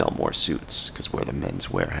we're going to sell more suits because we're the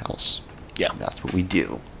men's warehouse. Yeah. That's what we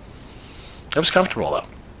do. It was comfortable though.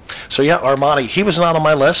 So yeah, Armani. He was not on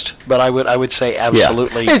my list, but I would say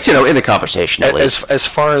absolutely. Yeah. It's in the conversation at least. As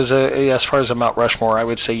far as a Mount Rushmore, I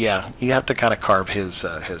would say yeah. You have to kind of carve his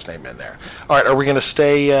name in there. All right, are we going to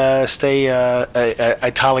stay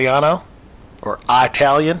Italiano or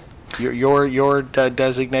Italian? Your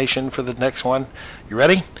designation for the next one. You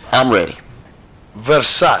ready? I'm ready.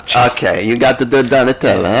 Versace. Okay, you got the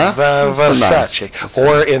Donatella, huh? Versace. Nice.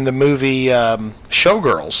 Or in the movie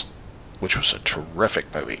Showgirls, which was a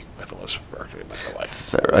terrific movie with Elizabeth Berkley, by the way.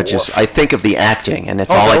 I think of the acting, and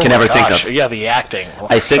it's all I can ever think of. Yeah, the acting.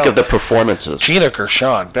 I think of the performances. Gina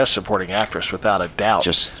Gershon, best supporting actress without a doubt.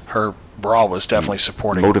 Just her bra was definitely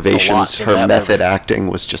supporting motivations. a lot in Her that method movie. acting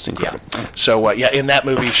was just incredible. Yeah. So in that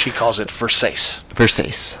movie she calls it Versace.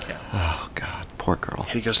 Versace. Yeah. Oh God, poor girl.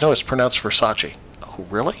 And he goes, no, it's pronounced Versace. Oh,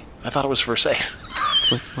 really? I thought it was Versace.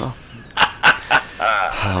 It's like, well.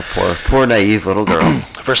 Oh, poor naive little girl.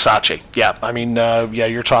 Versace. Yeah, I mean,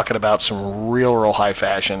 you're talking about some real high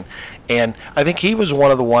fashion, and I think he was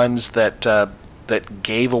one of the ones that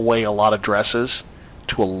gave away a lot of dresses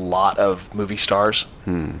to a lot of movie stars.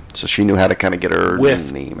 So she knew how to kind of get her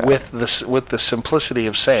name out. with the simplicity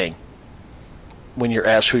of saying, when you're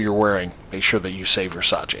asked who you're wearing, make sure that you say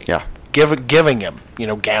Versace. Yeah. Giving him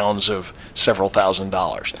gowns of several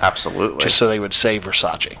 $1,000s. Absolutely. Just so they would say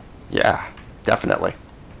Versace. Yeah, definitely.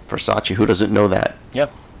 Versace. Who doesn't know that? Yeah.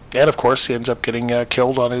 And of course, he ends up getting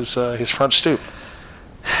killed on his front stoop.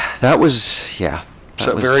 That was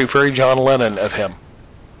Very, very John Lennon of him.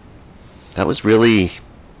 That was really,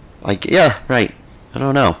 right. I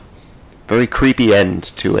don't know. Very creepy end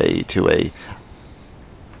to a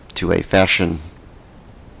fashion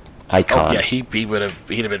icon. Oh yeah, he'd have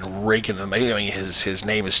been raking in money. I mean, his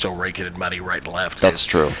name is still raking in money right and left. That's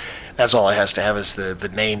true. That's all it has to have is the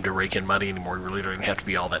name to rake in money anymore. You really don't have to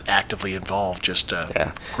be all that actively involved. Just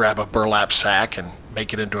grab a burlap sack and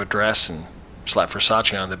make it into a dress and slap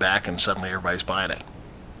Versace on the back, and suddenly everybody's buying it.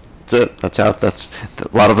 That's it. A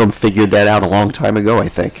lot of them figured that out a long time ago, I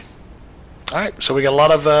think. All right, so we got a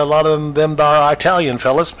lot of them are Italian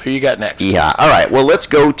fellas. Who you got next? Yeah. All right. Well, let's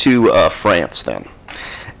go to France then,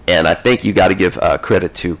 and I think you got to give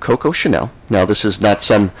credit to Coco Chanel. Now, this is not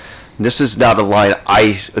a line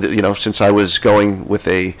since I was going with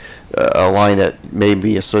a line that may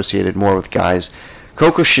be associated more with guys.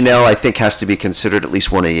 Coco Chanel, I think, has to be considered at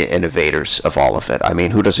least one of the innovators of all of it. I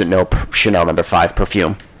mean, who doesn't know Chanel No. 5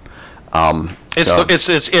 perfume?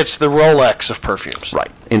 It's the Rolex of perfumes. Right.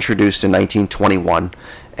 Introduced in 1921,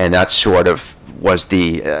 and that sort of was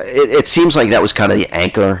the. It seems like that was kind of the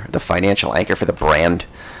anchor, the financial anchor for the brand.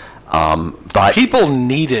 But people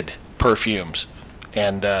needed perfumes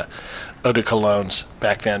and eau de colognes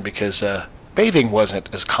back then because bathing wasn't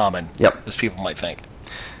as common as people might think.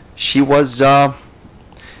 She was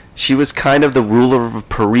kind of the ruler of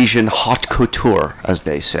Parisian haute couture, as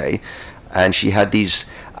they say, and she had these.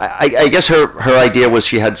 I guess her idea was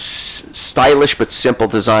she had stylish but simple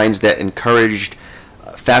designs that encouraged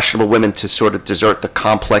fashionable women to sort of desert the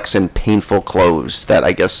complex and painful clothes that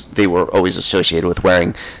I guess they were always associated with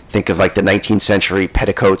wearing. Think of like the 19th century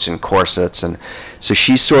petticoats and corsets, and so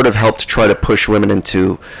she sort of helped try to push women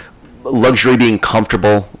into luxury being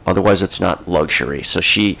comfortable. Otherwise, it's not luxury. So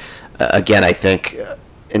she, again, I think,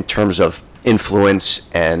 in terms of influence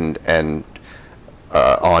and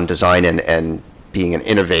on design and being an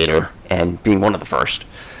innovator and being one of the first,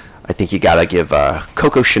 I think you got to give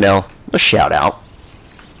Coco Chanel a shout out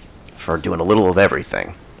for doing a little of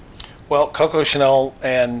everything. Well, Coco Chanel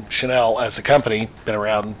and Chanel as a company been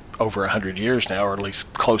around over 100 years now, or at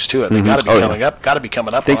least close to it. They got to be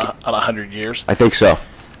coming up on 100 years. I think so.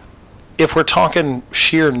 If we're talking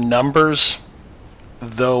sheer numbers,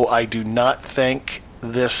 though, I do not think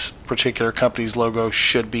this particular company's logo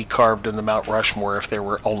should be carved in the Mount Rushmore. If there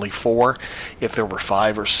were only 4, if there were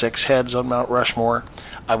 5 or 6 heads on Mount Rushmore,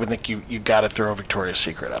 I would think you got to throw Victoria's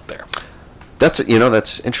Secret up there. That's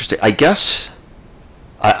interesting. I guess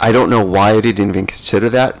I don't know why I didn't even consider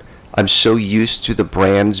that. I'm so used to the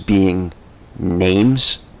brands being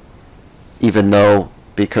names, even though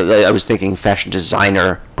because I was thinking fashion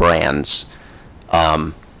designer brands,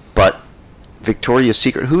 but Victoria's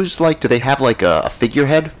Secret. Who's like? Do they have like a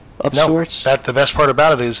figurehead of sorts? No. The best part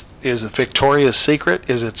about it is Victoria's Secret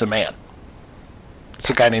is it's a man.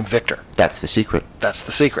 It's a guy named Victor. That's the secret. That's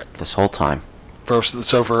the secret. This whole time.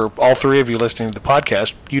 So for all 3 of you listening to the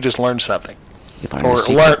podcast, you just learned something. You learned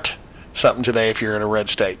something today if you're in a red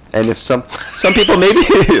state. And if some people maybe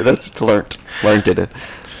that's learned it.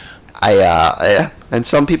 And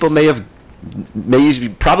some people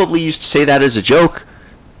probably used to say that as a joke,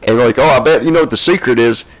 and like, oh, I bet you know what the secret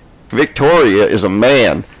is. Victoria is a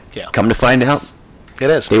man. Yeah. Come to find out, It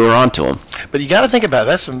is. they were onto him. But you got to think about it.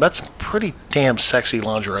 That's some pretty damn sexy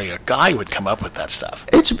lingerie. A guy would come up with that stuff.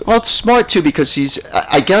 It's smart too, because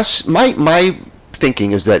I guess my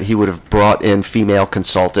thinking is that he would have brought in female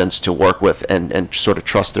consultants to work with and sort of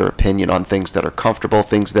trust their opinion on things that are comfortable,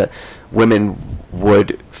 things that women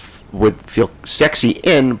would feel sexy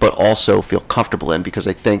in, but also feel comfortable in, because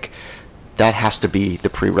I think that has to be the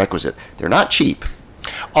prerequisite. They're not cheap.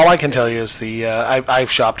 All I can tell you is I've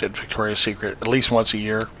shopped at Victoria's Secret at least once a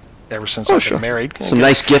year ever since I've been married. Some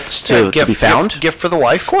nice gifts to be found. Gift for the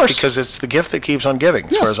wife, of course, because it's the gift that keeps on giving.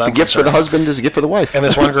 As far as I'm the gift concerned. for the husband is a gift for the wife. And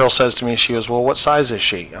this one girl says to me, she goes, "Well, what size is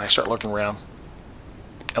she?" And I start looking around,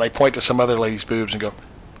 and I point to some other lady's boobs and go,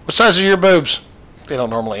 "What size are your boobs?" They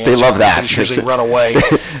don't normally answer. They love that. They just usually run away.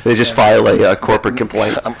 They just file a corporate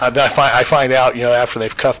complaint. I find out, after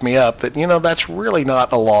they've cuffed me up, that that's really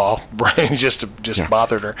not a law. Brian just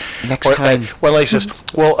bothered her. Next time, one lady says,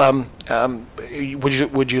 "Well,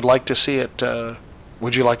 would you like to see it?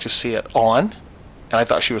 Would you like to see it on?" And I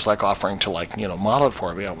thought she was like offering to model it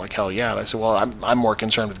for me. I'm like, hell yeah. And I said, well, I'm more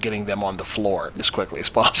concerned with getting them on the floor as quickly as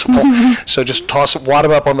possible. So just wad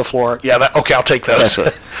them up on the floor. Yeah, okay, I'll take those.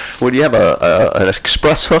 Would you have an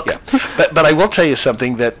express hook? Yeah. But I will tell you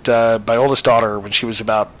something that my oldest daughter, when she was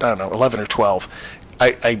about, 11 or 12,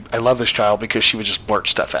 I love this child because she would just blurt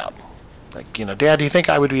stuff out. Like, Dad, do you think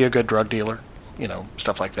I would be a good drug dealer?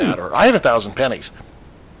 Stuff like that. Or I have 1,000 pennies.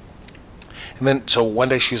 And then, so one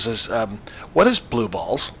day she says, "What is blue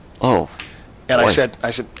balls?" Oh. And boy.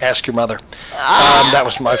 I said, "Ask your mother." That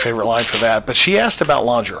was my favorite line for that. But she asked about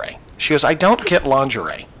lingerie. She goes, "I don't get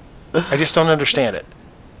lingerie. I just don't understand it.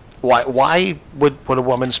 Why would a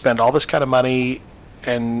woman spend all this kind of money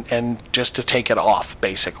and just to take it off,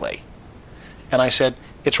 basically?" And I said,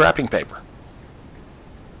 "It's wrapping paper."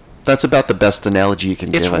 That's about the best analogy you can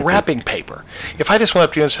give. It's wrapping paper. If I just went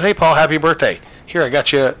up to you and said, "Hey, Paul, happy birthday. Here, I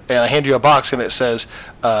got you," and I hand you a box and it says,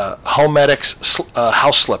 Homedics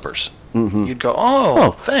house slippers. Mm-hmm. You'd go,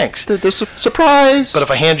 oh, thanks. The surprise. But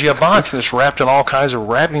if I hand you a box and it's wrapped in all kinds of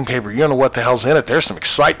wrapping paper, you don't know what the hell's in it. There's some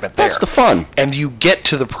excitement there. That's the fun. And you get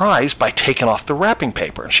to the prize by taking off the wrapping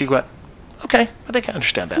paper. And she went, okay, I think I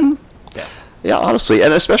understand that. Mm-hmm. Yeah. Yeah, honestly,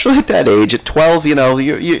 and especially at that age, at 12, you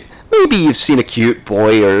maybe you've seen a cute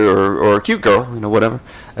boy or a cute girl, whatever,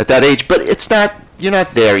 at that age, but you're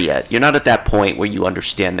not there yet. You're not at that point where you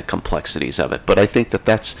understand the complexities of it. But I think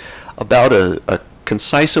that's about a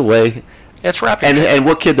concise way. It's wrapping paper. And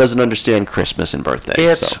what kid doesn't understand Christmas and birthdays?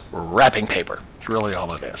 It's wrapping paper. It's really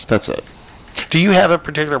all it is. That's it. Do you have a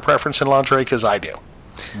particular preference in lingerie? Because I do.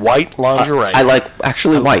 White lingerie. I like,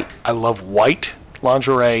 white. I love white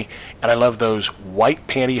lingerie, and I love those white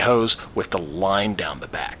pantyhose with the line down the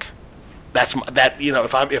back.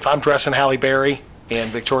 If I'm dressing Halle Berry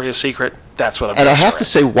and Victoria's Secret, that's what I'm. And I have to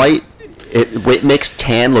say, white it makes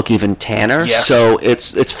tan look even tanner. Yes. So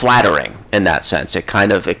it's flattering in that sense. It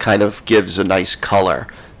kind of gives a nice color.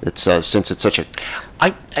 It's since it's such a.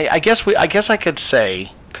 I guess I could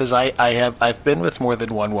say, because I've been with more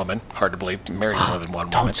than one woman. Hard to believe, married more than one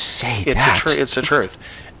woman. Don't say that. It's the truth.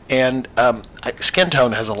 And skin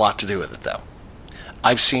tone has a lot to do with it, though.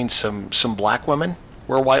 I've seen some black women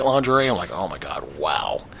wear white lingerie. I'm like, oh my God,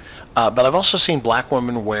 wow. But I've also seen black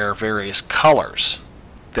women wear various colors.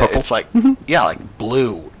 Purple? It's like, like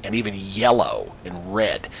blue and even yellow and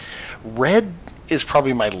red. Red is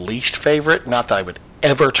probably my least favorite. Not that I would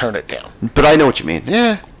ever turn it down. But I know what you mean.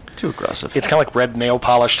 Yeah, too aggressive. It's kind of like red nail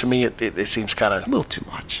polish to me. It seems kind of a little too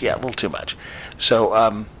much. Yeah, a little too much. So,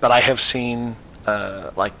 but I have seen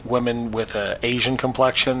like women with an Asian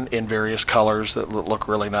complexion in various colors that look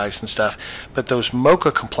really nice and stuff. But those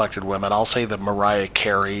mocha complected women, I'll say the Mariah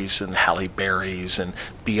Careys and Halle Berrys and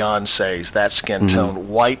Beyonce's, that skin tone,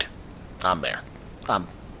 white, I'm there. I'm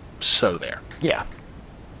so there. Yeah.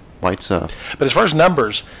 White's But as far as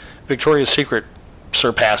numbers, Victoria's Secret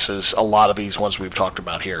surpasses a lot of these ones we've talked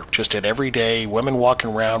about here. Just in everyday women walking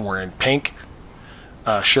around wearing pink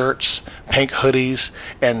shirts, pink hoodies,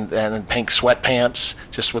 and pink sweatpants,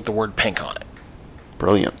 just with the word pink on it.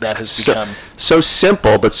 Brilliant. That has become so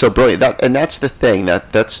simple, but so brilliant. That's the thing.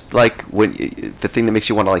 That's like the thing that makes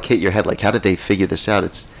you want to hit your head. Like, how did they figure this out?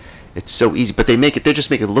 It's so easy, but they just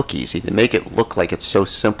make it look easy. They make it look like it's so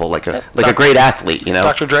simple, like a great athlete.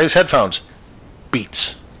 Dr. Dre's headphones,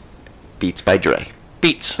 Beats by Dre.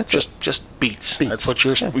 Beats. That's just Beats. That's what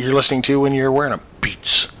you're listening to when you're wearing them.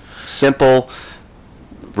 Beats. Simple.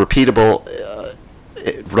 repeatable,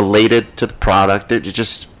 related to the product. They're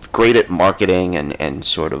just great at marketing and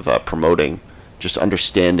sort of promoting, just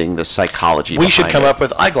understanding the psychology. We should come it. up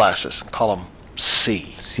with eyeglasses. Call them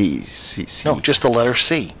C. C. No, just the letter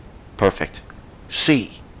C. Perfect.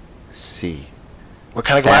 C. C. What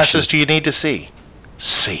kind of glasses do you need to see?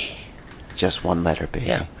 C. Just one letter, baby.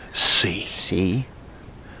 Yeah. C. C.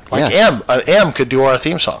 Like Yes. M. M could do our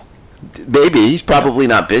theme song. Maybe he's probably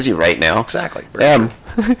not busy right now. Exactly. M.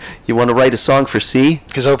 You want to write a song for C?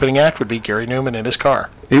 His opening act would be Gary Numan in his car.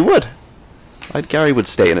 He would. Gary would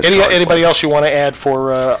stay in his car. Anybody else you want to add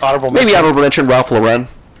for honorable mention? Maybe honorable mention Ralph Lauren,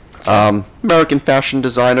 American fashion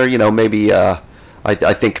designer. Maybe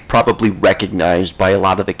I think probably recognized by a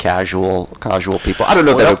lot of the casual people. I don't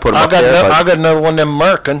know that I would put him up there. I got another one of them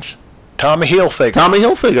Americans. Tommy Hilfiger. Tommy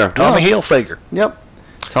Hilfiger. Tommy Yeah. Hilfiger. Yep.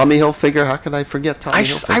 Tommy Hilfiger. How can I forget Tommy I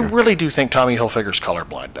Hilfiger? really do think Tommy Hilfiger's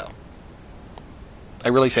colorblind, though. I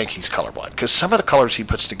really think he's colorblind because some of the colors he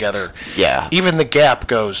puts together. Yeah. Even the Gap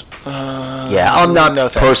goes. Yeah, I'm not no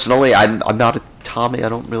thanks. personally. I'm not a Tommy. I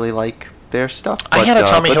don't really like their stuff. But, I had a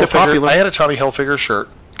Tommy but they're Hilfiger. popular. I had a Tommy Hilfiger shirt.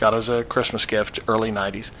 Got as a Christmas gift, early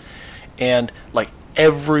 '90s, and like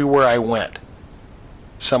everywhere I went,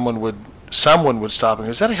 someone would stop and go,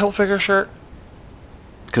 "Is that a Hilfiger shirt?"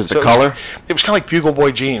 Because So the color. It was kind of like Bugle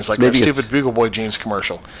Boy jeans, like that Maybe stupid it's- Bugle Boy jeans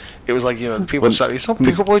commercial. It was like, people When- would stop. It's not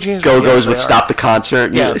Bugle Boy jeans. Go-Go's Yes, would they are. stop the concert.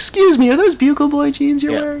 And Yeah. yeah. Excuse me, are those Bugle Boy jeans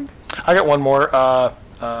you're Yeah. wearing? I got one more.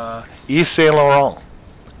 Yves Saint Laurent.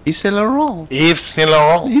 Yves Saint Laurent. Yves Saint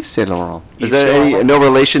Laurent. Yves Saint Laurent. Yves Is there Saint Laurent. no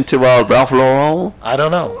relation to Ralph Lauren? I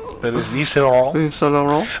don't know, but it's Yves Saint Laurent. Yves Saint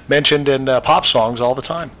Laurent. Mentioned in pop songs all the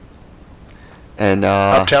time. And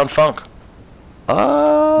Uptown Funk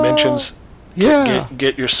mentions yeah.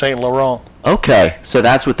 get your Saint Laurent. Okay, so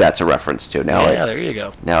that's what that's a reference to. Now, Yeah, there you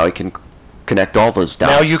go. now I can connect all those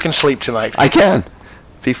dots. Now you can sleep tonight. I can.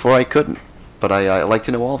 Before I couldn't, but I like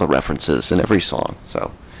to know all the references in every song.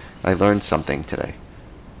 So I learned something today.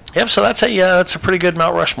 Yep. So that's a pretty good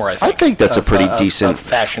Mount Rushmore. I think. I think that's a of, pretty of decent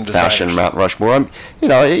fashion designers. Mount Rushmore.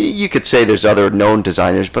 You could say there's other known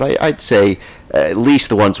designers, but I'd say at least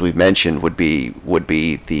the ones we've mentioned would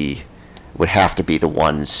have to be the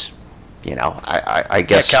ones. I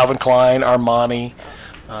guess Calvin Klein, Armani,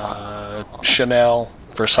 Chanel,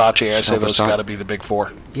 Versace. I say those Versace. got to be the big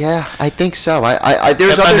four. Yeah, I think so.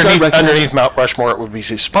 There's others I recognize. Underneath Mount Rushmore, it would be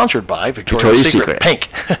sponsored by Victoria's Secret. Pink.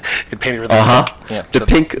 It painted with pink. Yeah, The so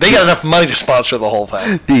pink- They got enough money to sponsor the whole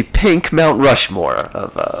thing. The pink Mount Rushmore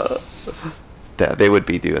of they would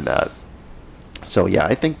be doing that. So yeah,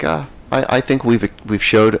 I think we've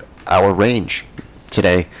showed our range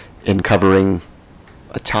today in covering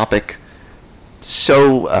a topic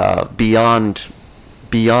so beyond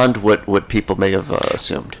what people may have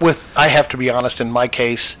assumed. I have to be honest, in my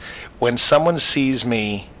case, when someone sees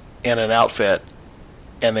me in an outfit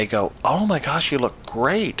and they go, "Oh my gosh, you look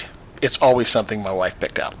great," it's always something my wife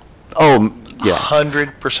picked out. Oh yeah,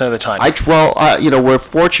 100% of the time. We're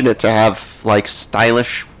fortunate to have like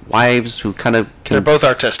stylish wives who kind of can. They're both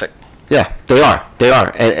artistic. Yeah, they are,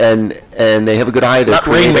 and they have a good eye. They're Not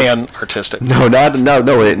Rain creative. Man artistic. No,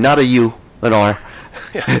 not a U, an R.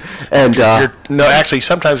 And Actually,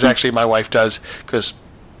 sometimes my wife does, because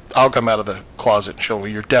I'll come out of the closet and she'll go,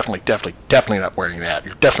 "You're definitely not wearing that.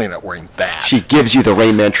 You're definitely not wearing that." she gives you the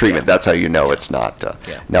Rain Man treatment. Yeah. That's how you know it's not.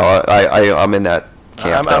 Yeah. No, I'm in that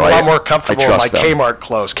camp. I'm a lot more comfortable in my trust them. Kmart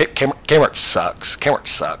clothes. Kmart sucks. Kmart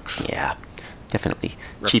sucks. Yeah, definitely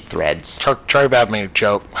cheap threads. Try about me a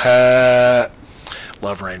joke.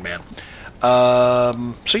 Love Rain Man.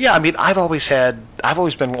 So yeah, I've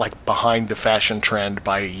always been like behind the fashion trend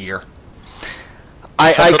by a year.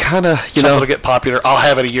 I kind of, Something to get popular, I'll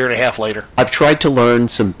have it a year and a half later. I've tried to learn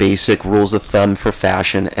some basic rules of thumb for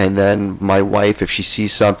fashion, and then my wife, if she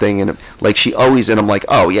sees something, and like and I'm like,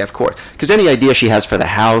 oh yeah, of course, because any idea she has for the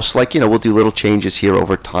house, like we'll do little changes here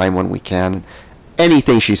over time when we can.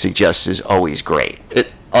 Anything she suggests is always great.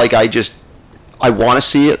 I want to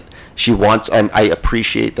see it. She wants. I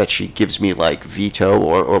appreciate that she gives me like veto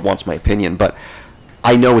or wants my opinion, but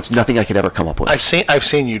I know it's nothing I could ever come up with. I've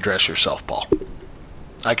seen you dress yourself, Paul.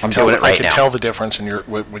 I can I'm tell. doing it right I can now. tell the difference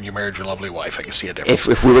when you married your lovely wife. I can see a difference.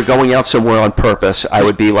 If we were going out somewhere on purpose, I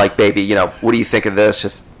would be like, baby, what do you think of this?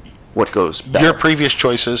 What goes better? Your previous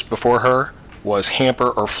choices before her was hamper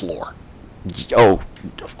or floor. Oh,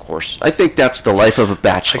 of course. I think that's the life of a I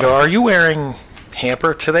bachelor. go, "Are you wearing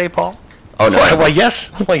hamper today, Paul?" Oh, no. Well,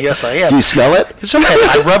 yes. Well, yes, I am. Do you smell it? It's okay.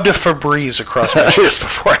 I rubbed a Febreze across my chest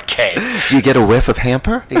before I came. Do you get a whiff of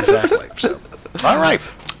hamper? Exactly. So, all right.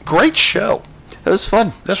 Great show. It was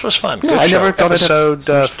fun. This was fun. Yeah, Good I show. never thought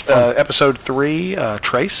Episode 3,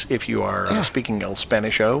 Trace, if you are speaking El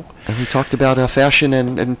Spanisho. And we talked about fashion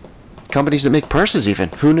and companies that make purses even.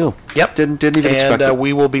 Who knew? Yep. Didn't even expect it. And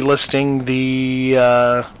we will be listing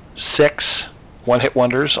the 6 one-hit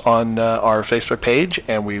wonders on our Facebook page,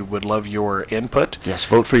 and we would love your input. Yes,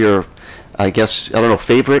 vote for your, I guess, I don't know,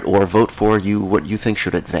 favorite, or vote for what you think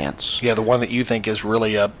should advance. Yeah, the one that you think is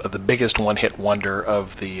really the biggest one-hit wonder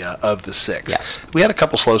of the 6. Yes. We had a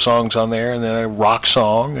couple slow songs on there, and then a rock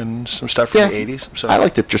song, and some stuff from the 80s. So I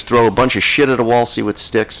like to just throw a bunch of shit at a wall, see what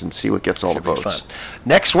sticks, and see what gets all the it'll be votes. fun.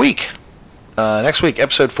 Next week,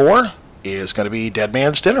 episode 4 is going to be Dead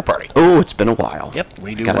Man's Dinner Party. Oh, it's been a while. Yep,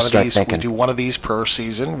 we do Gotta one of start these. thinking. We do one of these per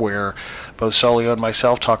season, where both Solio and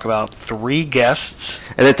myself talk about 3 guests.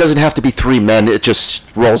 And it doesn't have to be 3 men. It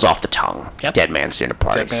just rolls off the tongue. Yep. Dead Man's Dinner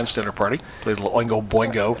Party. Dead Man's Dinner Party. Play a little Oingo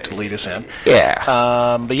Boingo to lead us in.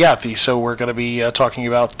 Yeah. But yeah, so we're going to be talking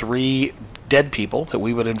about 3 dead people that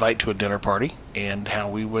we would invite to a dinner party, and how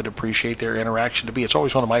we would appreciate their interaction to be. It's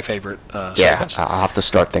always one of my favorite segments. I'll have to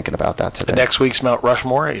start thinking about that today. Next week's Mount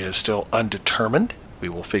Rushmore is still undetermined. We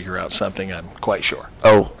will figure out something, I'm quite sure.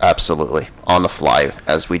 Oh, absolutely. On the fly,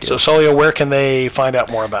 as we do. So, Solio, where can they find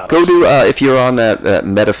out more about Go us? to, if you're on that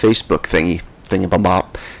Meta Facebook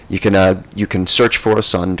thingy-bop, you can search for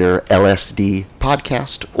us under LSD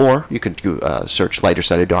Podcast, or you can search Lighter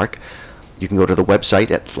Side of Dark. You can go to the website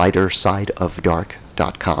at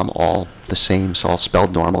lightersideofdark.com, all the same, so all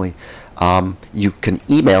spelled normally. You can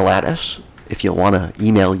email at us if you want to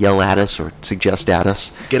yell at us, or suggest at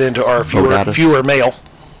us. Get into our Vote at us. viewer mail.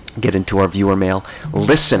 Get into our viewer mail.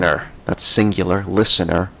 Listener, that's singular,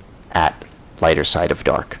 listener, at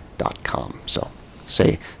lightersideofdark.com. So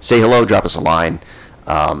say hello, drop us a line,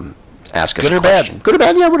 ask us Good a or bad? question. Good or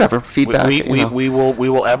bad, yeah, whatever. Feedback. We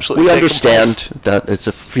will absolutely. We take understand complaints. that it's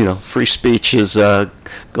free speech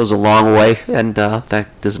goes a long way, and that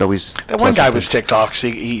doesn't always. That one guy was pleasant ticked off 'cause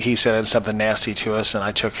he said something nasty to us, and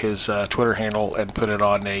I took his Twitter handle and put it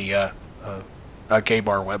on a gay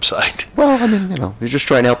bar website. Well, I mean, you're just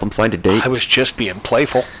trying to help them find a date. I was just being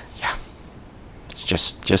playful. Yeah, it's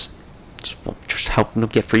just helping them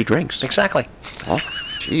get free drinks. Exactly. Oh,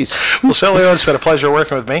 jeez. Well, Solio, it's been a pleasure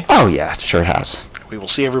working with me. Oh yeah, it sure has. We will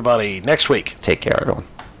see everybody next week. Take care, everyone.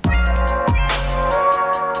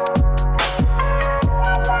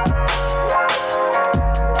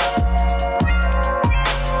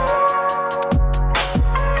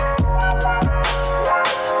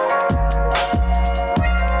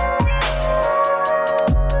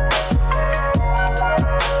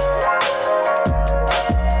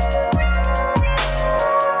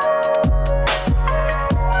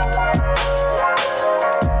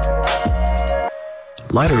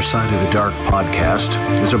 Lighter Side of the Dark podcast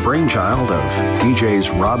is a brainchild of DJs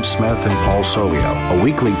Rob Smith and Paul Solio, a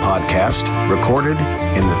weekly podcast recorded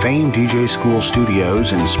in the famed DJ School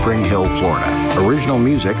Studios in Spring Hill, Florida. Original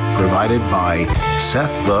music provided by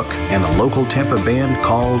Seth Book and a local Tampa band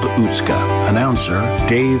called Utska. Announcer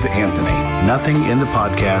Dave Anthony. Nothing in the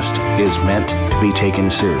podcast is meant to be taken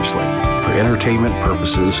seriously. For entertainment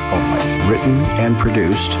purposes only. Written and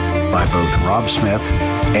produced by both Rob Smith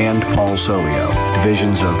and Paul Solio,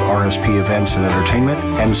 divisions of RSP Events and Entertainment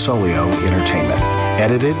and Solio Entertainment.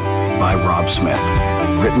 Edited by Rob Smith.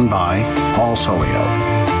 Written by Paul Solio.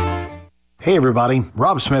 Hey everybody,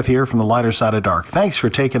 Rob Smith here from the Lighter Side of Dark. Thanks for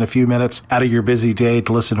taking a few minutes out of your busy day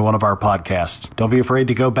to listen to one of our podcasts. Don't be afraid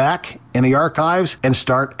to go back in the archives and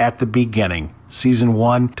start at the beginning. Season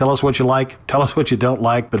 1, tell us what you like, tell us what you don't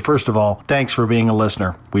like, but first of all, thanks for being a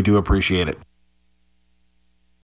listener. We do appreciate it.